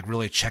and like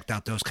really checked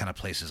out those kind of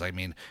places? I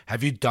mean,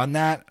 have you done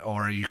that,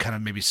 or are you kind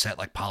of maybe set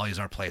like Polly's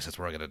our place? That's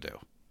what we're gonna do.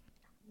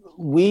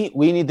 We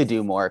need to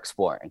do more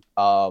exploring.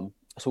 So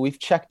we've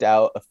checked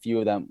out a few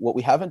of them. What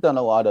we haven't done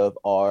a lot of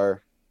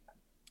are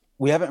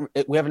we haven't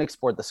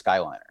explored the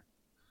Skyliner.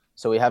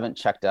 So we haven't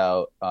checked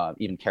out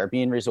even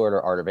Caribbean Resort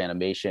or Art of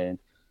Animation.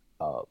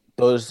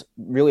 Those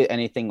really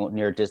anything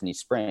near Disney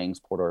Springs,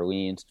 Port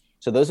Orleans.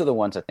 So those are the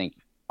ones I think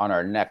on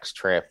our next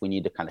trip we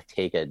need to kind of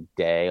take a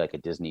day, like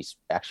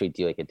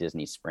do like a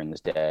Disney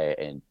Springs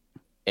day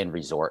and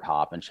resort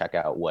hop and check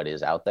out what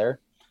is out there.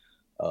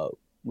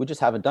 We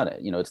just haven't done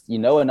it.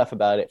 Enough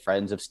about it.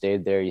 Friends have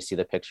stayed there. You see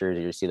the pictures,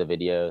 you see the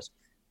videos.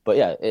 But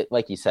yeah,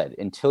 like you said,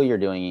 until you're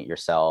doing it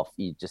yourself,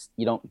 you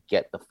don't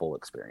get the full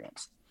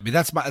experience. I mean,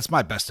 that's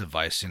my best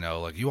advice.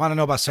 Like you want to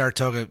know about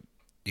Saratoga,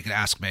 you can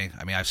ask me.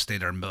 I mean, I've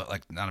stayed there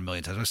like not a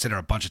million times. I've stayed there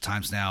a bunch of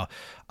times now.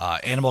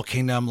 Animal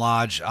Kingdom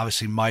Lodge,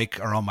 obviously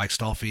our own Mike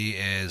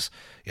Stolfi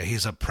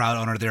he's a proud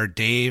owner there.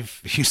 Dave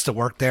used to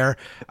work there.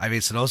 I mean,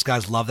 so those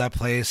guys love that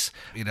place.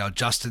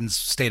 Justin's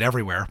stayed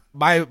everywhere.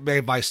 My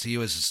advice to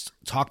you is just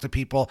talk to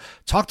people,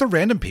 talk to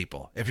random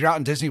people. If you're out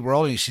in Disney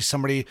World and you see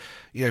somebody,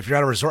 if you're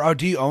at a resort,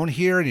 do you own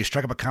here? And you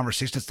strike up a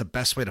conversation. It's the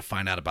best way to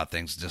find out about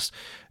things. Just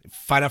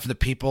find out from the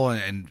people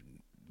and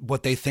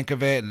what they think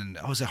of it. And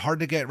is it hard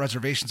to get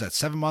reservations at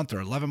 7-month or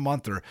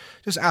 11-month, or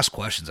just ask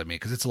questions? I mean,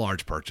 because it's a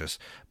large purchase,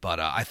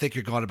 but I think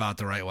you're going about it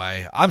the right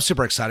way. I'm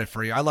super excited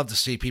for you. I love to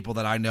see people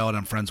that I know and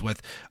I'm friends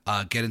with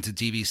get into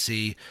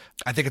DVC.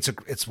 I think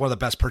it's one of the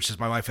best purchases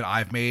my wife and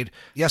I've made.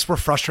 Yes, we're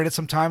frustrated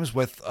sometimes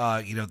with,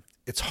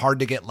 it's hard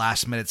to get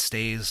last minute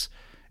stays.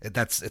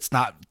 It's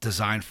not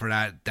designed for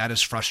that. That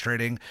is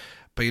frustrating.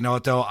 But you know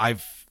what though?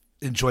 I've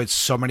enjoyed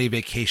so many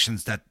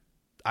vacations that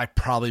I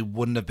probably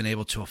wouldn't have been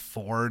able to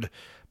afford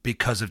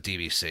because of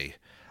DVC.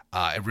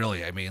 Like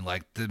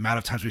the amount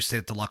of times we stayed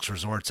at deluxe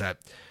resorts at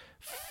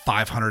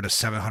 $500 to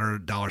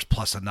 $700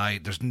 plus a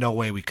night, there's no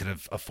way we could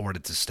have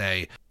afforded to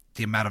stay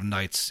the amount of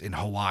nights in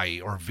Hawaii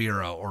or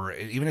Vera or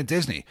even at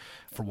Disney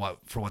for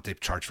what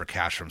they've charged for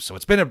cash rooms. So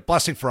it's been a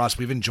blessing for us.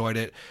 We've enjoyed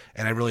it,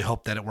 and I really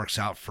hope that it works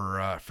out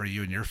for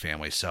you and your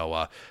family.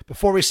 So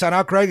before we sign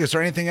out, Greg, is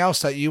there anything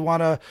else that you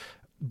want to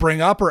bring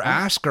up or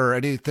ask, or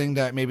anything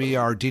that maybe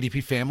our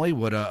DDP family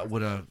would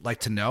like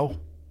to know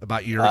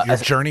about your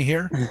journey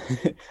here?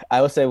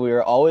 I would say we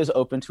are always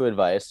open to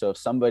advice. So if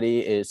somebody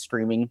is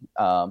screaming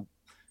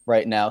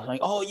right now, like,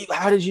 "Oh,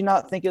 how did you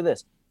not think of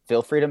this?"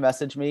 Feel free to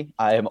message me.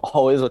 I am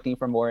always looking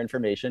for more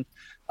information.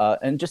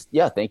 And just,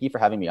 thank you for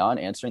having me on,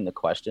 answering the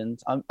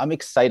questions. I'm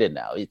excited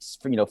now. It's,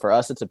 for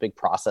us, it's a big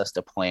process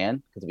to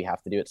plan because we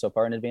have to do it so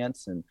far in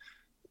advance. And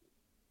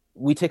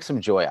we take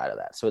some joy out of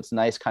that. So it's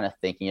nice kind of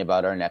thinking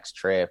about our next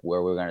trip,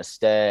 where we're going to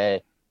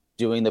stay,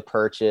 doing the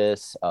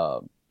purchase.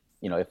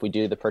 If we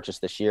do the purchase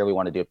this year, we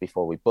want to do it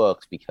before we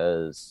booked,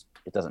 because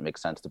it doesn't make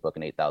sense to book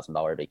an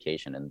 $8,000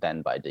 vacation and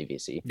then buy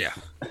DVC. Yeah.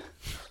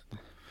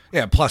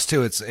 Yeah. Plus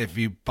too, it's if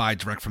you buy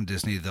direct from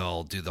Disney,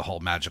 they'll do the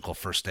whole magical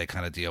first day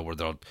kind of deal where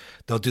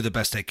they'll do the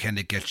best they can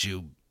to get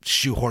you,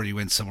 shoehorn you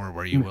in somewhere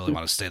where you really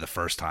want to stay the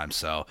first time.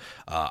 So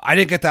I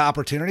didn't get that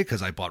opportunity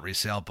because I bought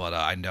resale, but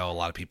I know a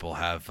lot of people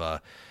have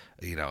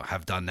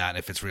done that. And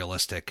if it's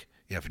realistic,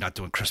 if you're not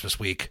doing Christmas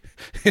week,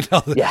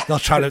 they'll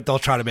try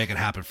to make it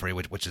happen for you,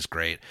 which is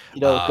great.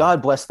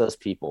 God bless those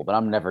people, but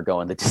I'm never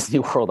going to Disney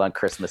World on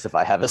Christmas if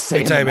I have a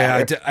say.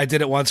 I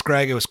did it once,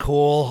 Greg. It was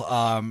cool.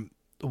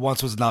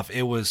 Once was enough.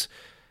 It was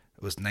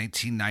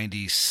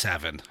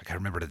 1997. I can't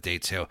remember the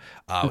date too.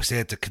 We stayed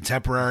at the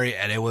Contemporary,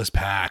 and it was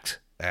packed.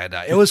 And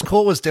it was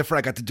cool. It was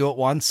different. I got to do it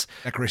once.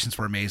 Decorations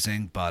were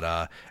amazing,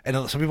 but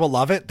and some people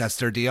love it. That's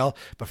their deal.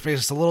 But for me,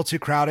 it's just a little too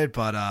crowded.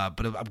 But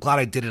I'm glad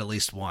I did it at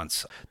least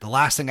once. The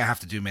last thing I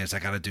have to do, man, is I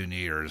got to do New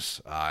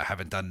Year's. I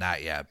haven't done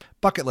that yet.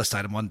 Bucket list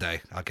item one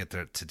day. I'll get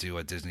there to do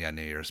a Disney on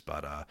New Year's.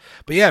 But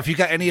yeah, if you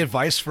got any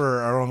advice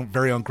for our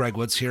very own Greg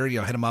Woods here,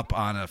 hit him up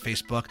on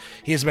Facebook.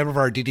 He is a member of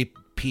our DDP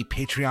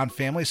Patreon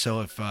family, so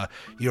if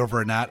you're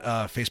over in that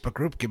Facebook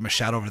group, give him a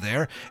shout over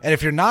there. And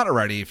if you're not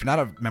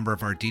a member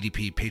of our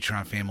DDP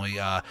Patreon family,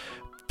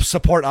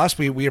 support us.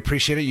 We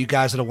appreciate it. You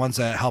guys are the ones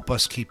that help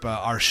us keep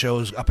our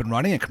shows up and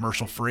running and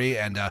commercial free,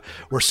 and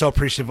we're so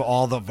appreciative of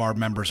all of our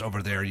members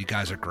over there. You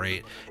guys are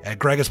great. And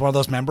Greg is one of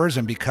those members,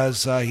 and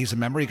because he's a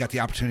member, he got the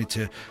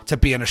opportunity to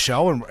be in a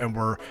show, and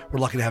we're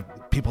lucky to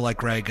have people like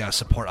Greg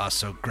support us.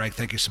 So Greg,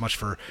 thank you so much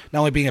for not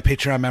only being a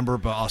Patreon member,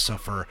 but also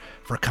for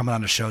coming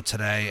on the show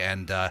today.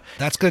 And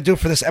that's going to do it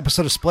for this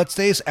episode of Split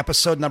Stays,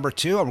 episode number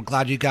 2. I'm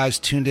glad you guys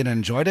tuned in and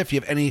enjoyed it. If you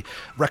have any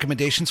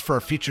recommendations for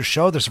a future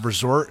show, there's a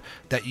resort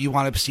that you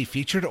want to see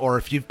featured, or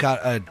if you've got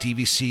a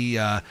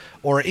DVC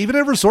or even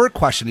a resort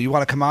question that you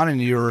want to come on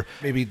and you're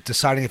maybe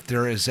deciding if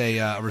there is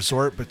a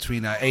resort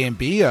between A and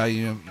B,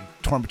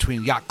 torn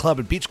between yacht club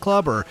and beach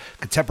club or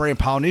contemporary and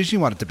Polynesian, you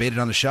want to debate it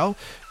on the show,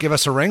 give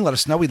us a ring, let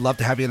us know. We'd love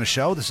to have you on the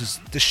show. This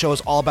show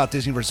is all about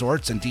Disney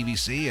resorts and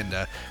DVC,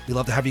 and we'd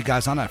love to have you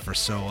guys on that.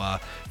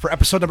 For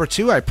episode number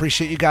 2, I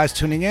appreciate you guys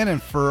tuning in,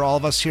 and for all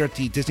of us here at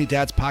the Disney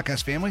Dads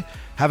podcast family,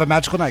 have a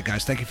magical night,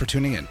 guys. Thank you for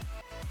tuning in.